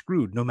knowledge, you're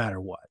screwed no matter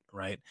what,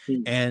 right?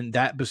 Mm. And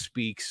that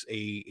bespeaks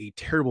a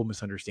terrible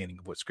misunderstanding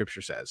of what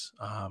Scripture says,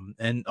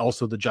 and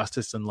also the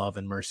justice and love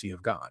and mercy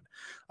of God,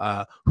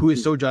 who is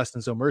Mm. so just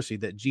and so mercy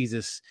that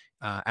Jesus,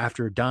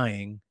 after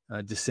dying,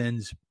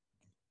 descends,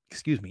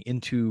 excuse me,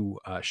 into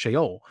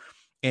Sheol,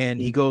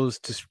 and he Mm. goes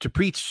to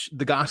preach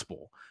the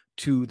gospel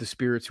to the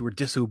spirits who were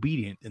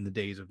disobedient in the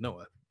days of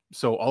Noah.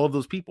 So all of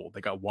those people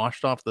that got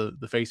washed off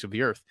the face of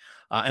the earth,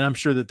 and I'm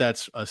sure that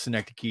that's a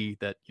synecdoche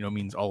that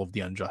means all of the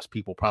unjust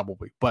people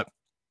probably, but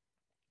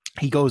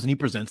he goes and he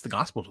presents the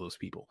gospel to those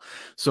people.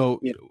 So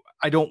Yeah.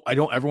 I don't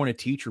ever want to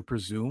teach or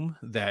presume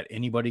that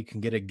anybody can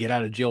get a get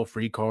out of jail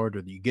free card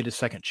or that you get a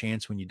second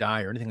chance when you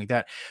die or anything like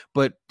that.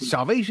 But Mm.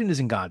 salvation is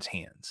in God's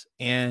hands,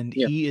 and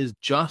Yeah. he is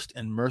just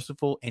and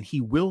merciful, and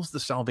he wills the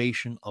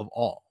salvation of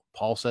all.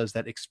 Paul says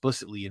that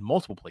explicitly in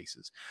multiple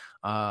places,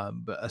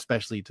 but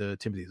especially to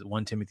Timothy.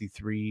 1 Timothy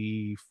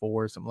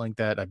 3:4, something like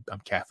that.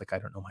 I'm Catholic. I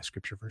don't know my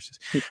scripture verses.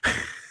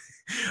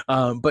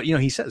 But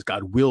he says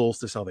God wills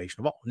the salvation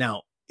of all.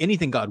 Now,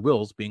 anything God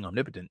wills, being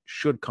omnipotent,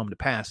 should come to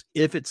pass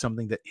if it's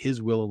something that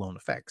his will alone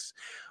affects.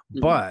 Mhm.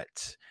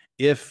 But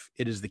if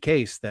it is the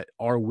case that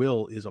our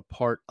will is a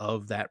part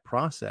of that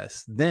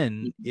process,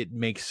 then Mhm. it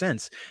makes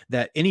sense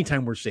that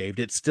anytime we're saved,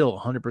 it's still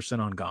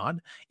 100% on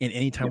God, and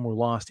anytime Yep. we're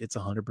lost, it's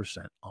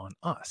 100% on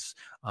us.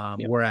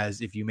 Yep. Whereas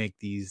if you make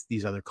these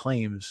other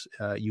claims,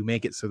 you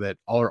make it so that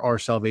our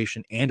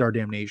salvation and our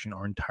damnation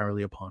are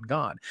entirely upon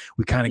God.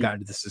 We kind of Mm. got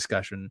into this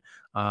discussion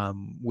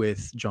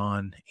with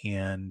John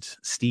and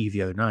Steve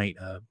the other night.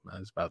 It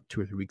was about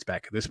 2 or 3 weeks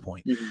back at this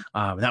point. Mhm.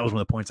 And that was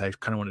one of the points I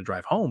kind of want to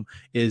drive home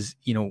is,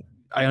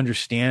 I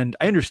understand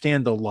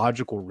the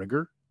logical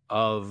rigor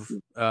of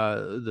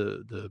Mm.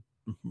 the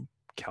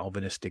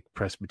Calvinistic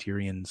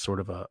Presbyterian sort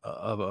of a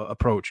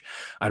approach.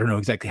 I don't know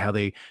exactly how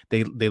they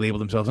label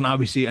themselves, and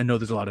obviously I know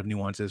there's a lot of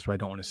nuances. So I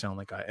don't want to sound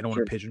like I don't want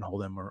Sure. to pigeonhole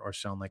them or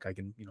sound like I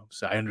can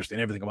say I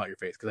understand everything about your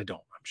faith, because I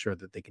don't. I'm sure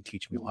that they can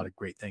teach me a Mhm. lot of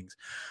great things,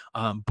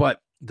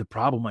 but the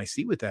problem I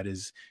see with that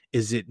is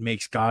it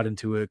makes God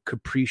into a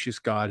capricious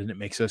God, and it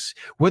makes us,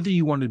 whether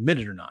you want to admit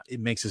it or not,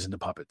 it makes us into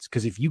puppets.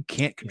 Because if you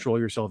can't Yeah. control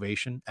your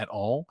salvation at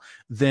all,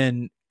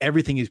 then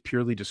everything is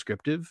purely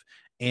descriptive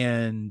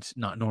and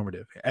not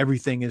normative.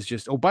 Everything is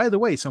just, oh, by the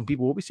way, some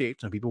people will be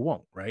saved, some people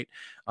won't, right?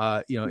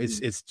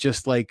 Mhm. It's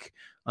just like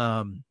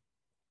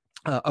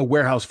a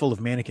warehouse full of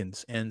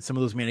mannequins, and some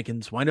of those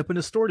mannequins wind up in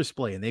a store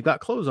display and they've got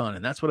clothes on,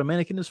 and that's what a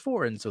mannequin is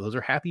for, and so those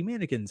are happy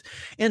mannequins.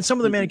 And some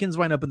of the Mhm. mannequins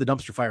wind up in the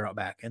dumpster fire out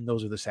back, and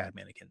those are the sad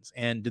mannequins.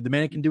 And did the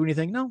mannequin do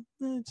anything? No.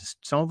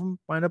 Just some of them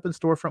wind up in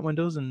storefront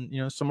windows,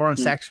 and some are on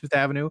Mhm. Saks Fifth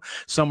Avenue,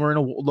 some are in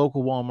a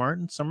local Walmart,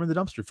 and some are in the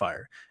dumpster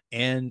fire.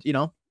 And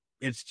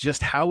it's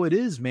just how it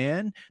is,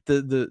 man.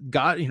 The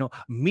God,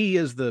 me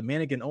as the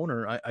mannequin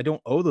owner, I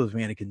don't owe those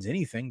mannequins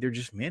anything. They're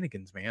just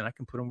mannequins, man. I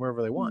can put them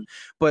wherever they want.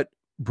 Mhm. But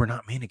we're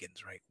not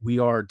mannequins, right? We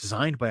are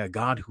designed by a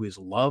God who is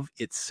love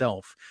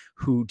itself,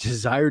 who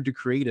desired to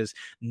create us,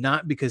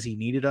 not because he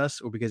needed us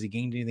or because he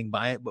gained anything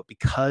by it, but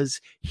because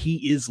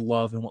he is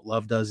love. And what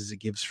love does is it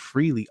gives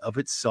freely of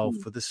itself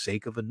Mhm. for the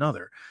sake of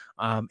another.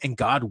 And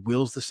God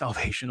wills the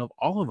salvation of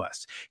all of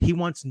us. He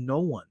wants no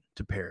one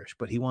to perish,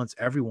 but he wants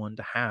everyone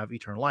to have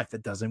eternal life.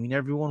 That doesn't mean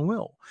everyone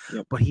will,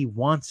 Yep. but he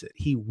wants it,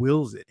 he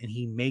wills it, and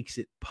he makes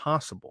it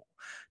possible.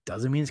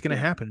 Doesn't mean it's going to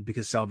Yeah. happen,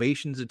 because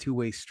salvation is a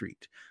two-way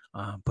street,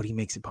 but he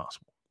makes it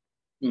possible.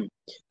 Mm.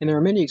 And there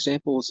are many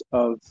examples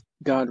of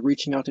God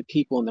reaching out to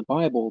people in the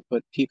Bible,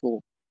 but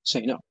people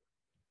say no,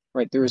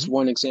 right? There is Mm-hmm.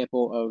 one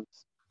example of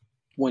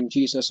when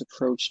Jesus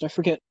approached, I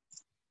forget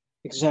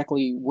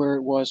exactly where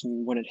it was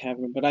and when it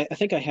happened, but I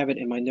think I have it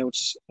in my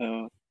notes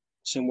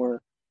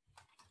somewhere,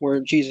 where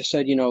Jesus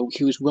said,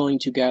 he was willing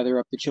to gather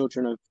up the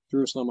children of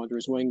Jerusalem under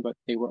his wing, but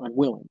they were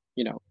unwilling.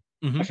 I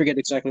Mm-hmm. forget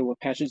exactly what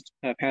passage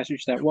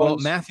that Well,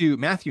 was.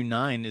 Matthew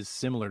 9 is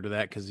similar to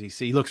that, because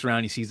he looks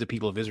around, he sees the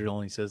people of Israel,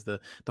 and he says the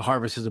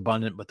harvest is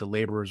abundant, but the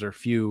laborers are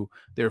few.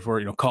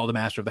 Therefore, call the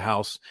master of the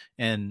house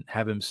and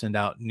have him send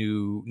out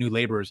new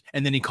laborers.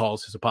 And then he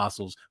calls his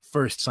apostles,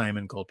 first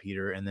Simon called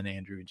Peter, and then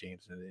Andrew and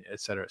James, et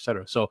cetera, et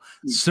cetera. So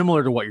Hmm.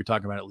 similar to what you're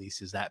talking about, at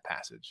least, is that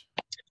passage.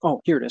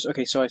 Oh, here it is.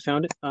 Okay, so I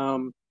found it.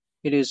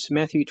 It is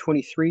Matthew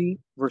 23, Okay.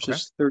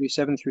 verses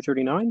 37 through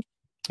 39,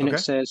 and it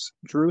Okay. says,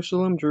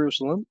 Jerusalem,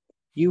 Jerusalem,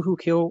 you who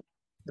kill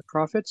the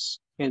prophets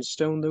and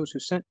stone those who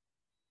sent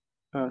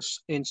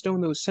and stone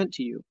those sent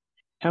to you.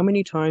 How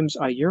many times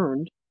I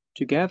yearned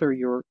to gather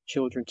your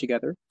children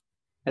together,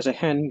 as a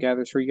hen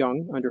gathers her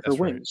young under her That's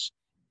right. wings,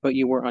 but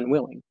you were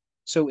unwilling.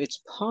 So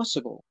it's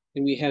possible,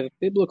 and we have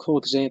biblical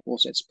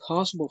examples, it's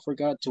possible for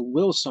God to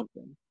will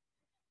something,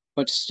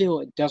 but still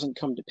it doesn't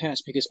come to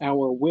pass because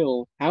our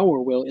will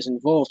is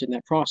involved in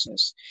that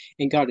process.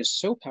 And God is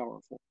so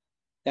powerful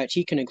that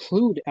he can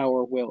include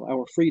our will,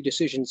 our free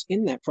decisions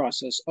in that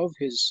process of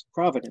his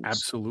providence and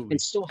Absolutely.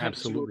 still have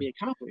his will be Absolutely.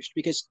 accomplished,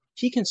 because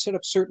he can set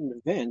up certain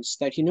events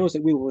that he knows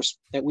that we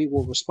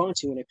will respond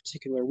to in a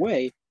particular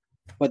way,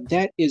 but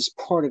that is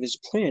part of his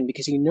plan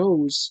because he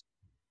knows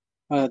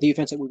the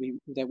events that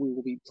we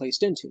will be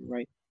placed into,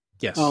 right?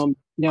 Yes.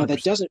 Now that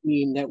 100%. doesn't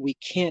mean that we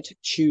can't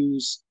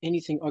choose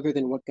anything other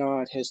than what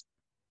God has,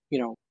 you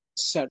know,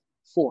 set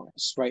for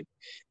us, right?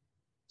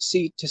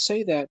 See, to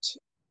say that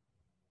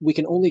we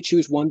can only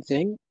choose one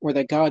thing, or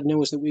that God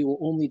knows that we will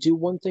only do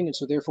one thing, and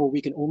so therefore we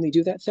can only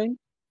do that thing,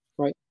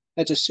 right?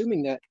 That's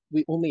assuming that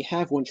we only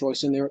have one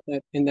choice, and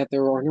that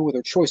there are no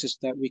other choices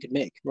that we could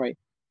make, right?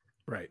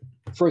 Right.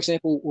 For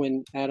example,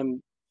 when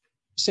Adam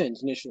sinned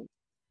initially,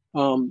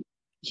 um,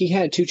 he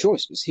had two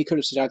choices. He could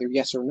have said either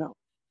yes or no,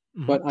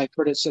 Hmm. but I've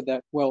heard it said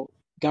that, well,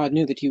 God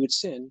knew that he would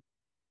sin,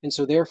 and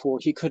so therefore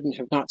he couldn't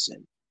have not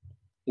sinned.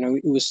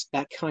 It was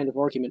that kind of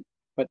argument,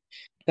 but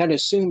that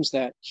assumes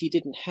that he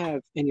didn't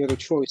have any other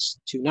choice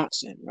to not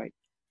sin, right?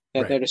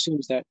 That Right. that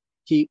assumes that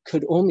he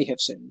could only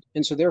have sinned,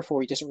 and so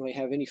therefore he doesn't really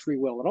have any free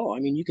will at all. I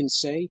mean, you can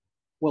say,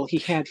 well, he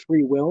had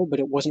free will, but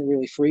it wasn't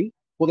really free.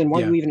 Well, then why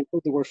do Yeah. you even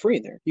include the word free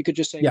in there? You could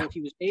just say, Yeah. well,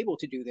 he was able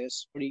to do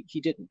this, but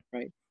he didn't,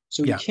 right?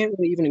 So you Yeah. can't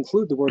really even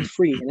include the word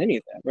free in any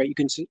of that, right? You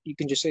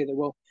can just say that,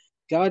 well,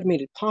 God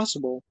made it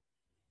possible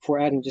for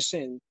Adam to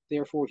sin,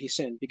 therefore he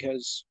sinned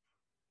because,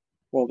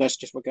 well, that's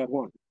just what God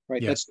wanted,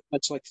 right? Yeah.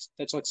 That's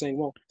like saying,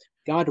 well,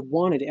 God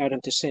wanted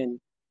Adam to sin,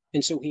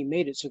 and so He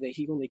made it so that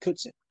he only could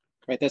sin,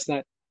 right?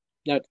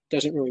 That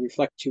doesn't really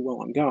reflect too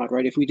well on God,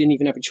 right? If we didn't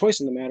even have a choice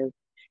in the matter,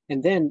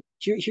 and then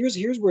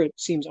here's where it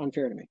seems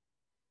unfair to me.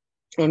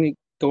 Let me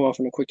go off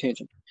on a quick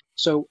tangent.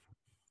 So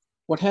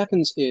what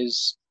happens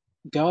is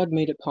God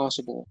made it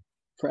possible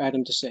for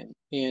Adam to sin,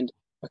 and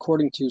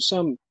according to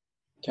some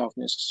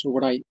Calvinists, or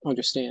what I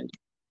understand,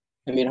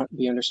 I may not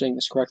be understanding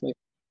this correctly.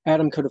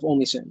 Adam could have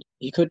only sinned.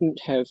 He couldn't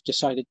have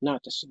decided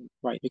not to sin,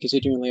 right? Because he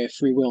didn't really have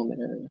free will in that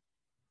area.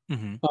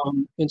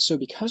 Hmm. And so,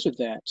 because of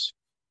that,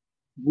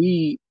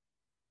 we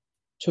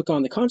took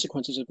on the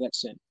consequences of that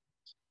sin.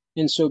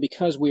 And so,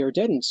 because we are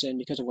dead in sin,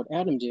 because of what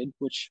Adam did,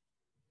 which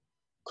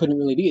couldn't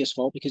really be his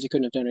fault because he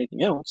couldn't have done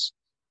anything else,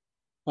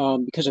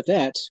 because of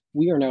that,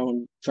 we are now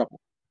in trouble.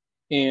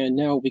 And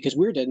now, because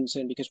we're dead in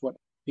sin,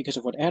 because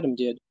of what Adam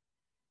did,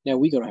 now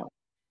we go to hell,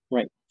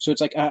 right? So it's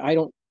like I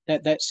don't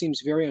that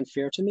seems very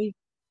unfair to me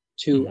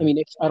I Hmm.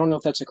 mean, I don't know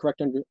if that's a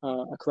correct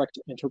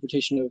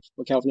interpretation of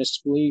what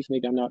Calvinists believe.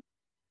 Maybe I'm not,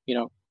 you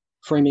know,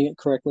 framing it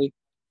correctly.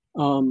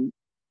 Um,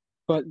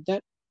 but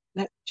that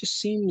just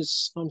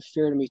seems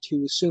unfair to me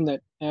to assume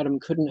that Adam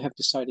couldn't have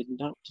decided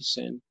not to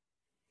sin,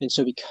 and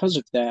so because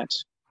of that,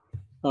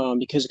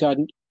 because God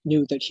only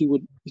knew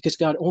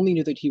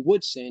that he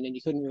would sin, and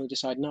he couldn't really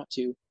decide not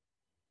to.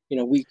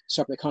 We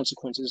suffer the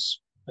consequences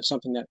of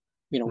something that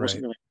wasn't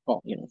Right. really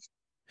fault.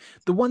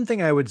 The one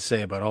thing I would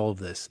say about all of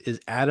this is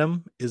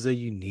Adam is a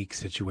unique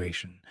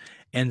situation.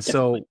 And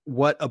Definitely. so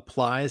what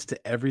applies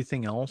to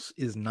everything else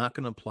is not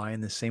going to apply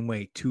in the same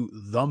way to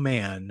the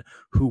man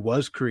who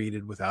was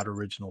created without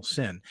original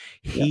sin.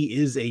 Yeah. He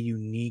is a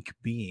unique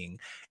being.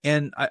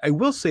 And I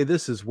will say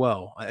this as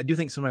well. I do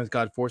think sometimes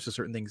God forces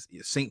certain things.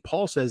 St.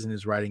 Paul says in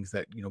his writings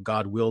that,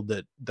 God willed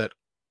that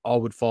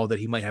all would fall, that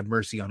he might have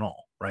mercy on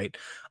all, right?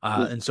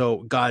 Yeah. And so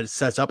God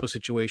sets up a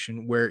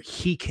situation where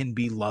he can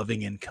be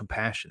loving and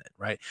compassionate,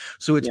 right?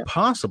 So it's Yeah.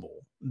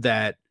 possible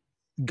that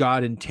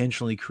God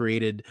intentionally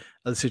created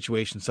a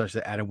situation such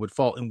that Adam would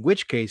fall, in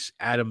which case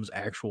Adam's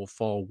actual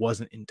fall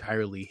wasn't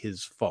entirely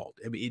his fault.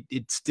 I mean,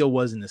 it still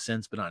was in a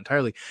sense, but not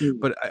entirely. Mm.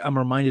 But I'm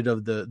reminded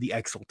of the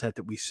Exultet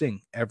that we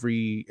sing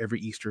every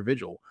Easter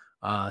vigil.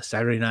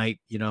 Saturday night,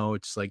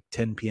 it's like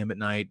 10 p.m. at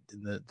night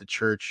in the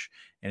church,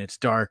 and it's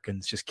dark and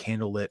it's just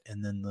candlelit,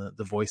 and then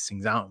the voice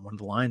sings out, and one of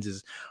the lines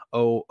is,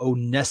 "Oh,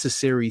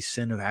 necessary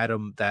sin of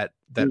Adam that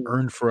Mm.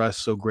 earned for us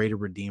so great a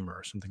redeemer,"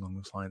 or something along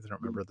those lines. I don't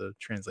Mm. remember the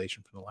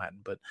translation from the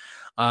Latin, but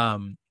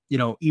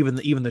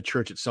even the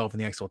church itself in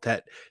the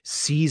Exultet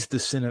sees the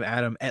sin of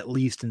Adam, at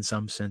least in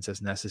some sense,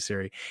 as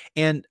necessary.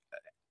 And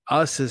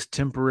us as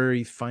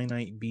temporary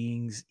finite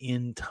beings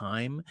in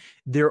time,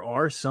 there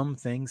are some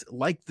things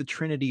like the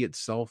Trinity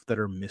itself that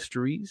are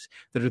mysteries,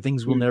 that are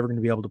things we're Mm. never going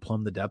to be able to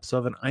plumb the depths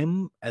of. And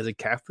I'm, as a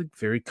Catholic,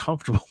 very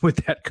comfortable with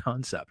that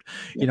concept.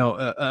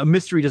 Yeah. A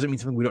mystery doesn't mean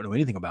something we don't know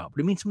anything about, but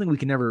it means something we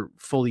can never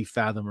fully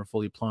fathom or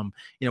fully plumb.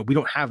 We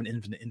don't have an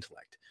infinite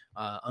intellect.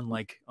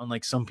 Unlike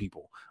some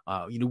people,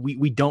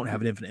 we don't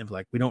have an infinite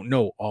intellect. We don't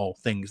know all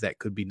things that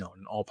could be known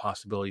and all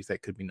possibilities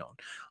that could be known,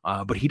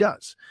 but he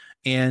does.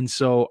 And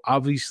so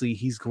obviously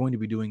he's going to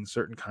be doing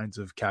certain kinds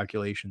of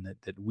calculation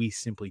that we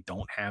simply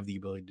don't have the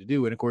ability to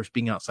do. And of course,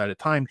 being outside of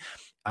time,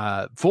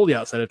 fully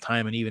outside of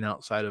time, and even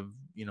outside of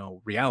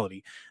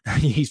reality,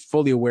 he's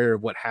fully aware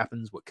of what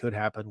happens, what could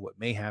happen, what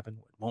may happen,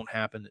 what won't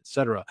happen,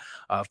 etc.,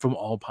 from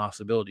all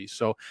possibilities.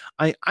 So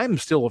I'm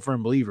still a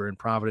firm believer in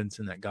providence,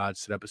 and that God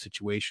set up a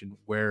situation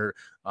where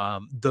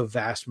the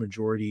vast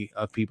majority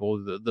of people,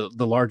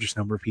 the largest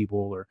number of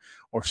people,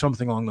 or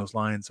something along those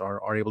lines,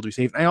 are able to be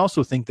saved. And I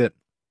also think that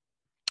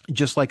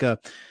just like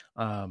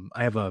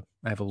I have a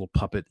little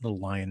puppet, little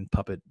lion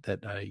puppet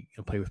that I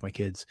play with my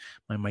kids.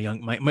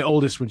 My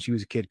oldest, when she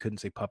was a kid, couldn't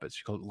say puppets.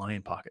 She called it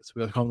lion pockets.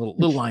 We call him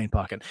little lion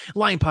pocket.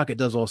 Lion pocket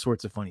does all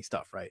sorts of funny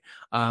stuff, right?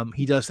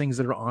 He does things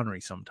that are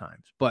ornery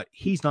sometimes, but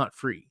he's not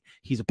free.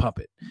 He's a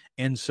puppet,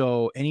 and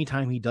so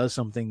anytime he does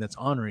something that's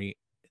ornery,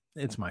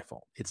 it's my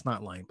fault. It's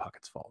not Lion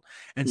Pocket's fault.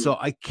 And Mm. so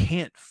I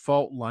can't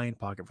fault Lion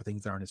Pocket for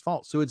things that aren't his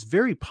fault. So it's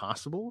very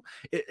possible.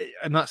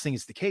 I'm not saying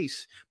it's the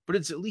case, but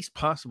it's at least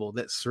possible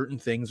that certain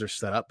things are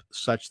set up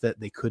such that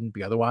they couldn't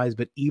be otherwise.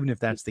 But even if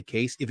that's the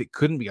case, if it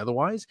couldn't be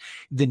otherwise,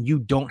 then you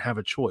don't have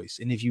a choice.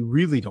 And if you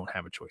really don't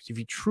have a choice, if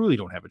you truly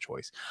don't have a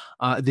choice,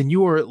 then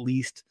you are at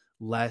least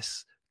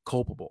less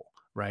culpable,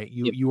 right?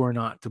 You Yep. you are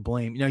not to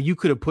blame. Now you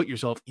could have put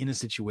yourself in a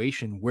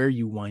situation where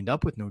you wind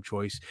up with no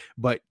choice,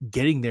 but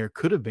getting there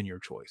could have been your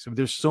choice. I mean,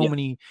 there's Yeah.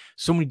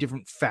 so many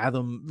different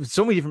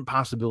so many different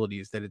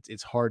possibilities that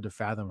it's hard to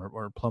fathom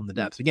or plumb the Mm.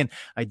 depths. Again,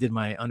 I did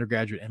my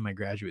undergraduate and my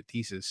graduate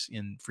thesis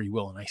in free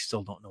will, and I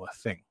still don't know a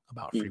thing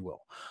about Mm. free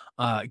will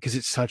because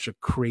it's such a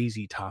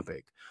crazy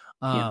topic.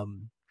 Yeah.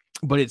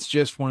 But it's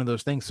just one of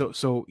those things.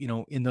 So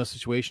in those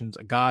situations,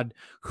 a God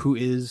who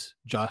is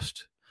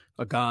just,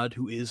 a God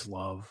who is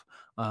love,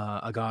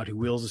 a God who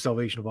wills the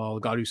salvation of all, a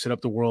God who set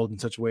up the world in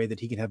such a way that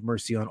he can have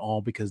mercy on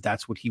all because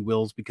that's what he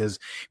wills, because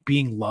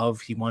being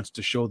love, he wants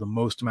to show the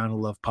most amount of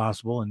love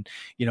possible. And,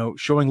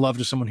 showing love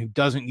to someone who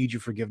doesn't need your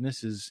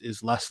forgiveness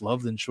is less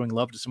love than showing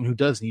love to someone who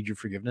does need your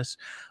forgiveness.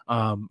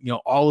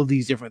 All of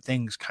these different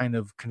things kind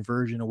of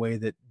converge in a way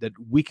that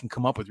we can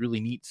come up with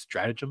really neat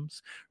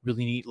stratagems,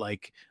 really neat,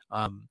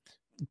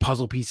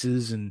 puzzle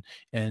pieces and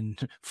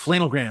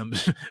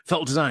flannelgrams,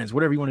 felt designs,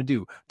 whatever you want to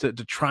do to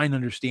try and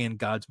understand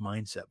God's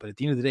mindset. But at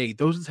the end of the day,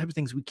 those are the type of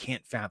things we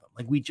can't fathom.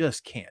 Like, we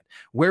just can't.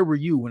 Where were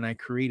you when I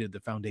created the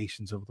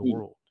foundations of the Mm.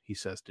 world? He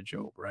says to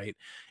Job, right?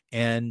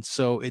 And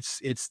so this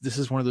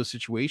is one of those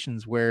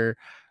situations where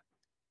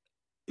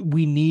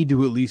we need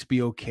to at least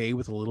be okay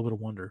with a little bit of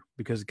wonder,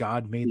 because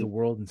God made Yeah. the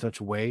world in such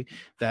a way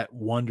that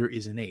wonder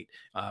is innate.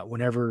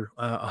 Whenever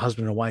a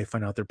husband and a wife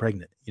find out they're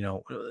pregnant,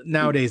 Mm.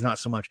 nowadays not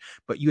so much,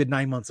 but you had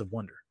 9 months of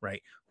wonder,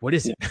 right? What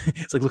is Yeah. it?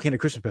 It's like looking at a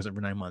Christmas present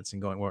for 9 months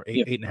and going, or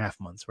Yeah. 8.5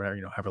 months, whatever,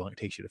 however long it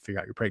takes you to figure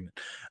out you're pregnant.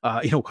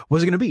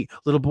 What's it going to be?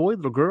 Little boy,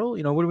 little girl?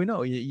 What do we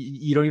know?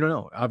 You don't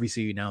know.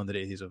 Obviously, now in the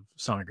days of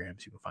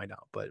sonograms, you can find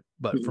out. But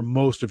for Mhm.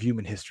 most of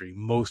human history,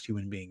 most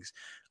human beings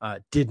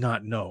did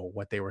not know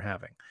what they were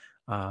having.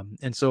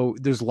 And so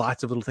there's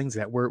lots of little things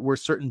that were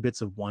certain bits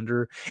of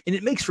wonder, and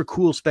it makes for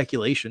cool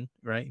speculation,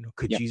 right?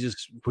 Could Yeah.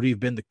 Jesus, would he have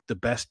been the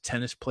best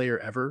tennis player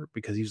ever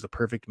because he was the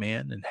perfect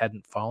man and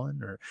hadn't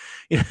fallen, or,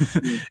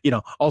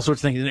 Mm. all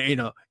sorts of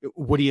things.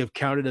 Would he have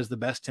counted as the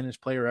best tennis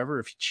player ever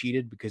if he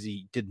cheated because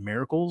he did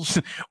miracles?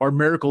 Or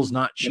miracles Mm.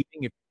 not Yep.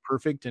 cheating if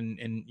perfect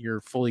and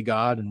you're fully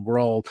God, and we're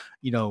all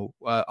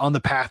on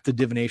the path to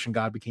divination.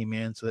 God became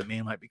man so that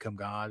man might become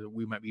God.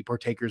 We might be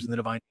partakers in the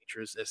divine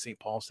nature, as St.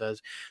 Paul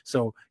says.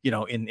 So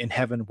in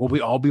heaven, will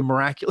we all be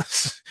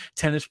miraculous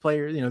tennis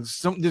players?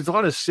 There's a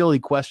lot of silly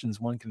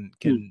questions one can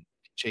Mm.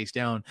 chase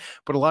down,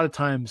 but a lot of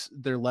times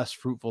they're less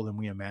fruitful than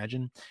we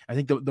imagine. I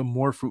think the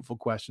more fruitful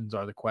questions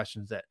are the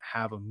questions that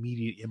have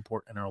immediate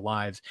import in our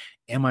lives.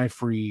 Am I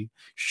free?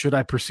 Should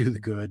I pursue the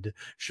good?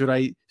 Should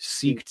I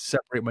seek to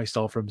separate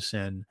myself from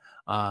sin?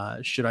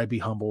 Should I be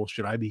humble?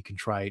 Should I be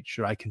contrite?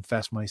 Should I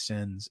confess my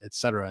sins,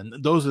 etc.?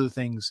 And those are the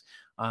things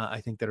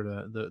I think that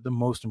are the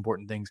most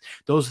important things.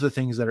 Those are the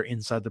things that are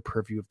inside the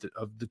purview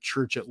of the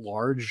church at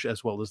large,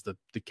 as well as the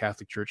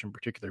Catholic Church in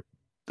particular.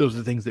 Those are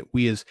the things that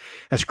we as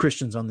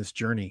Christians on this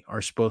journey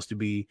are supposed to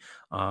be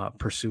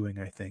pursuing,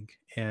 I think.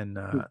 And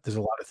Mm. there's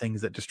a lot of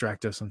things that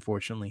distract us,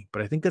 unfortunately,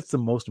 but I think that's the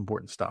most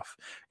important stuff.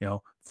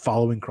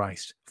 Following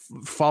Christ.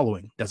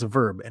 Following, that's a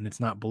verb, and it's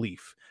not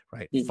belief,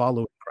 right? Mm.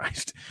 Following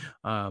Christ.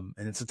 And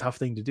it's a tough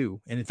thing to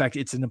do, and in fact,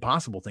 it's an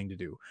impossible thing to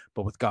do.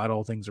 But with God,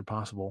 all things are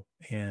possible,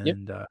 Yep.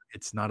 and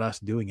it's not us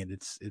doing it.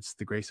 It's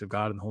the grace of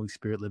God and the Holy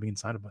Spirit living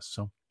inside of us.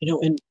 So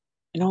And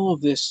in all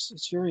of this,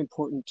 it's very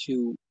important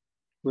to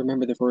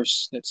remember the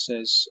verse that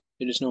says,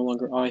 "It is no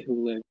longer I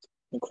who live,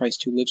 but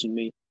Christ who lives in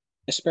me."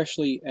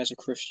 Especially as a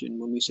Christian,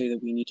 when we say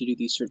that we need to do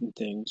these certain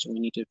things or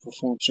we need to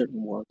perform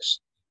certain works,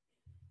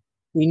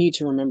 we need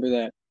to remember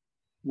that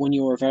when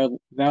you are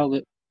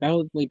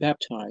validly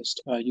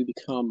baptized, uh, you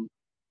become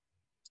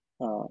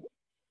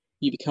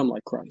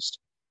like Christ,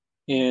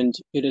 and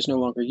it is no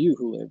longer you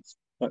who live,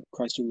 but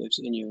Christ who lives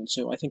in you. And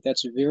so I think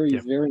that's a very,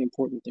 yeah, very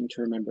important thing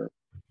to remember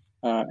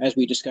as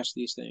we discuss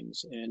these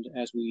things, and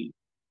as we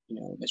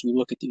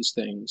look at these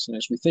things, and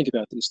as we think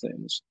about these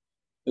things,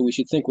 that we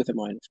should think with the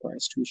mind of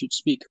Christ. We should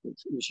speak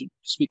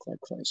like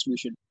Christ. We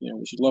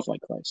should love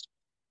like Christ,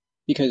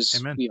 because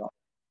amen. we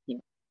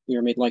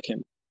are made like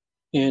Him.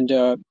 And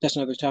that's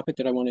another topic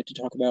that I wanted to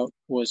talk about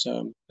was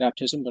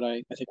baptism, but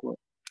I think we're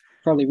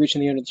probably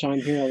reaching the end of the time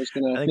here. I was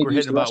gonna I think we're maybe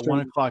use hitting the about restroom. 1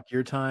 o'clock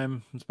your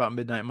time. It's about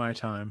midnight my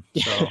time.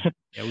 So I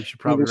yeah, we should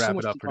mean, probably there's so wrap it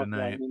much up to for talk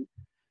about. tonight.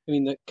 I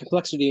mean, the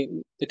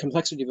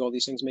complexity of all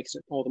these things makes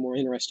it all the more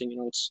interesting.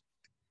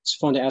 It's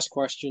fun to ask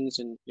questions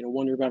and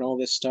wonder about all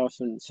this stuff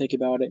and think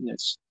about it, and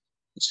it's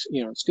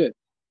good.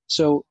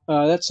 So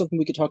that's something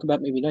we could talk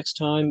about maybe next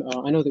time.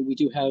 I know that we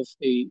do have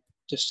a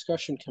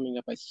discussion coming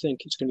up. I think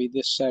it's going to be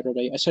this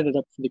Saturday. I set it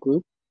up for the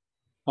group.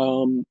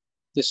 Um,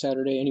 this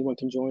Saturday, anyone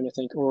can join, I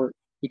think, or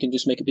we can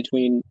just make it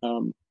between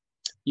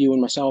you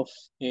and myself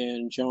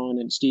and John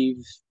and Steve,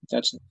 if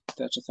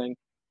that's a thing.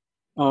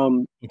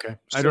 Um, Okay.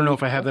 I so don't know we if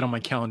can I have talk. that on my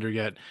calendar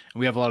yet. And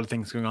we have a lot of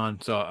things going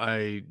on. So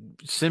I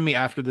send me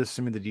after this,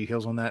 send me the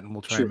details on that, and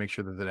we'll try and Sure, make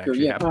sure that that sure,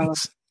 actually yeah,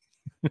 happens.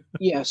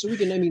 yeah. So we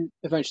can. I mean,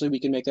 eventually we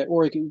can make that,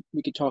 or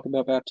we could talk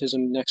about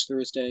baptism next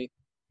Thursday,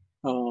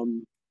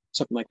 um,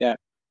 something like that.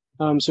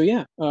 So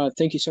yeah,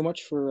 thank you so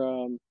much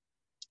for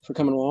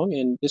coming along,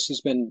 and this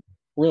has been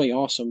really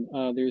awesome.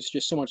 There's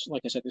just so much,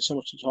 like I said, there's so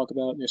much to talk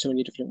about. There's so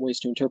many different ways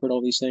to interpret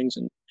all these things,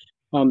 and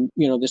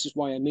this is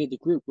why I made the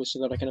group was so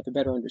that I can have a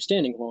better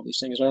understanding of all these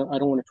things. I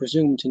don't want to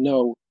presume to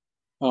know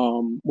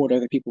what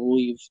other people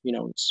believe.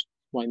 It's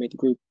why I made the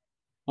group,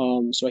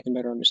 so I can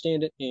better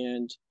understand it,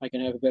 and I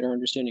can have a better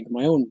understanding of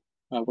my own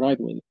what I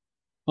believe.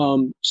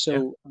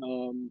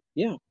 Yeah.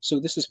 Yeah, so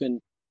this has been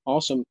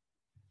awesome,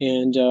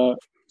 and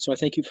so I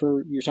thank you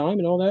for your time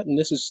and all that. And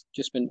this has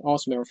just been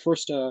awesome. Our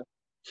first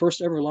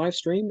ever live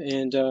stream,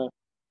 and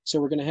so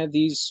we're going to have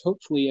these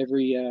hopefully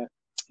every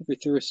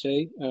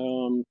Thursday.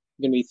 Going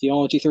to be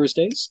Theology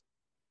Thursdays,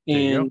 There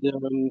you and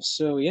go.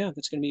 so yeah,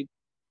 that's going to be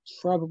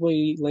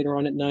probably later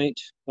on at night,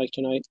 like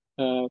tonight,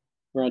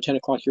 around 10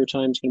 o'clock your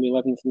time. It's going to be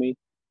 11 for me.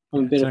 I'm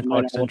a Yeah. bit 10 of a night o'clock owl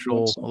anyway,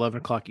 Central, so 11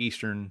 o'clock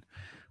Eastern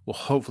will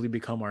hopefully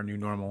become our new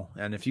normal.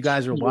 And if you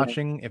guys are yeah,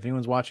 watching, if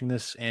anyone's watching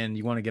this and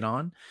you want to get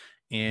on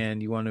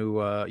and you want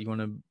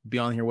to be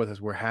on here with us,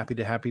 we're happy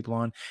to have people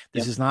on.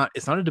 yeah, It's not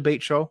a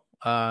debate show.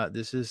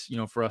 This is,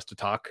 for us to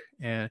talk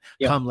and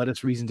yeah, come, let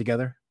us reason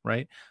together.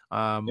 Right.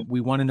 yeah,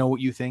 We want to know what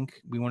you think.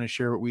 We want to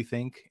share what we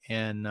think.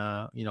 And,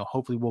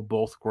 hopefully we'll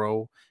both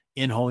grow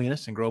in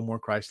holiness and grow more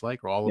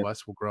Christ-like, or all yeah. of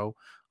us will grow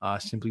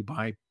simply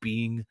by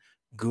being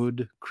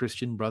good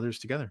Christian brothers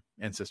together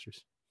and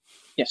sisters.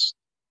 Yes.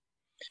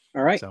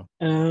 All right. So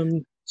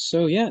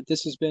So yeah,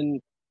 this has been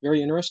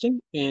very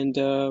interesting, and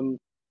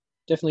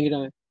definitely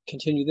gonna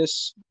continue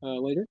this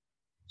later.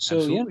 So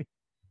yeah, absolutely.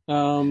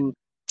 um,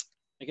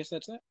 I guess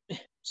that's that.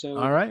 So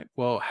All right.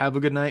 Well, have a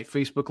good night,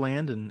 Facebook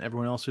land, and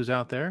everyone else who's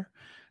out there.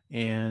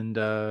 And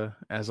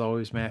as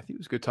always, Matthew,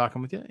 it's good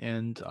talking with you.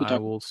 And good I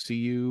talking. will see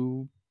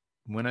you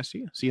when I see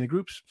you. See you in the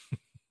groups.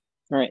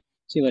 All right.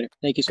 See you later.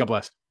 Thank you so God much.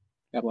 bless.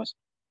 God bless.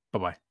 Bye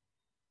bye.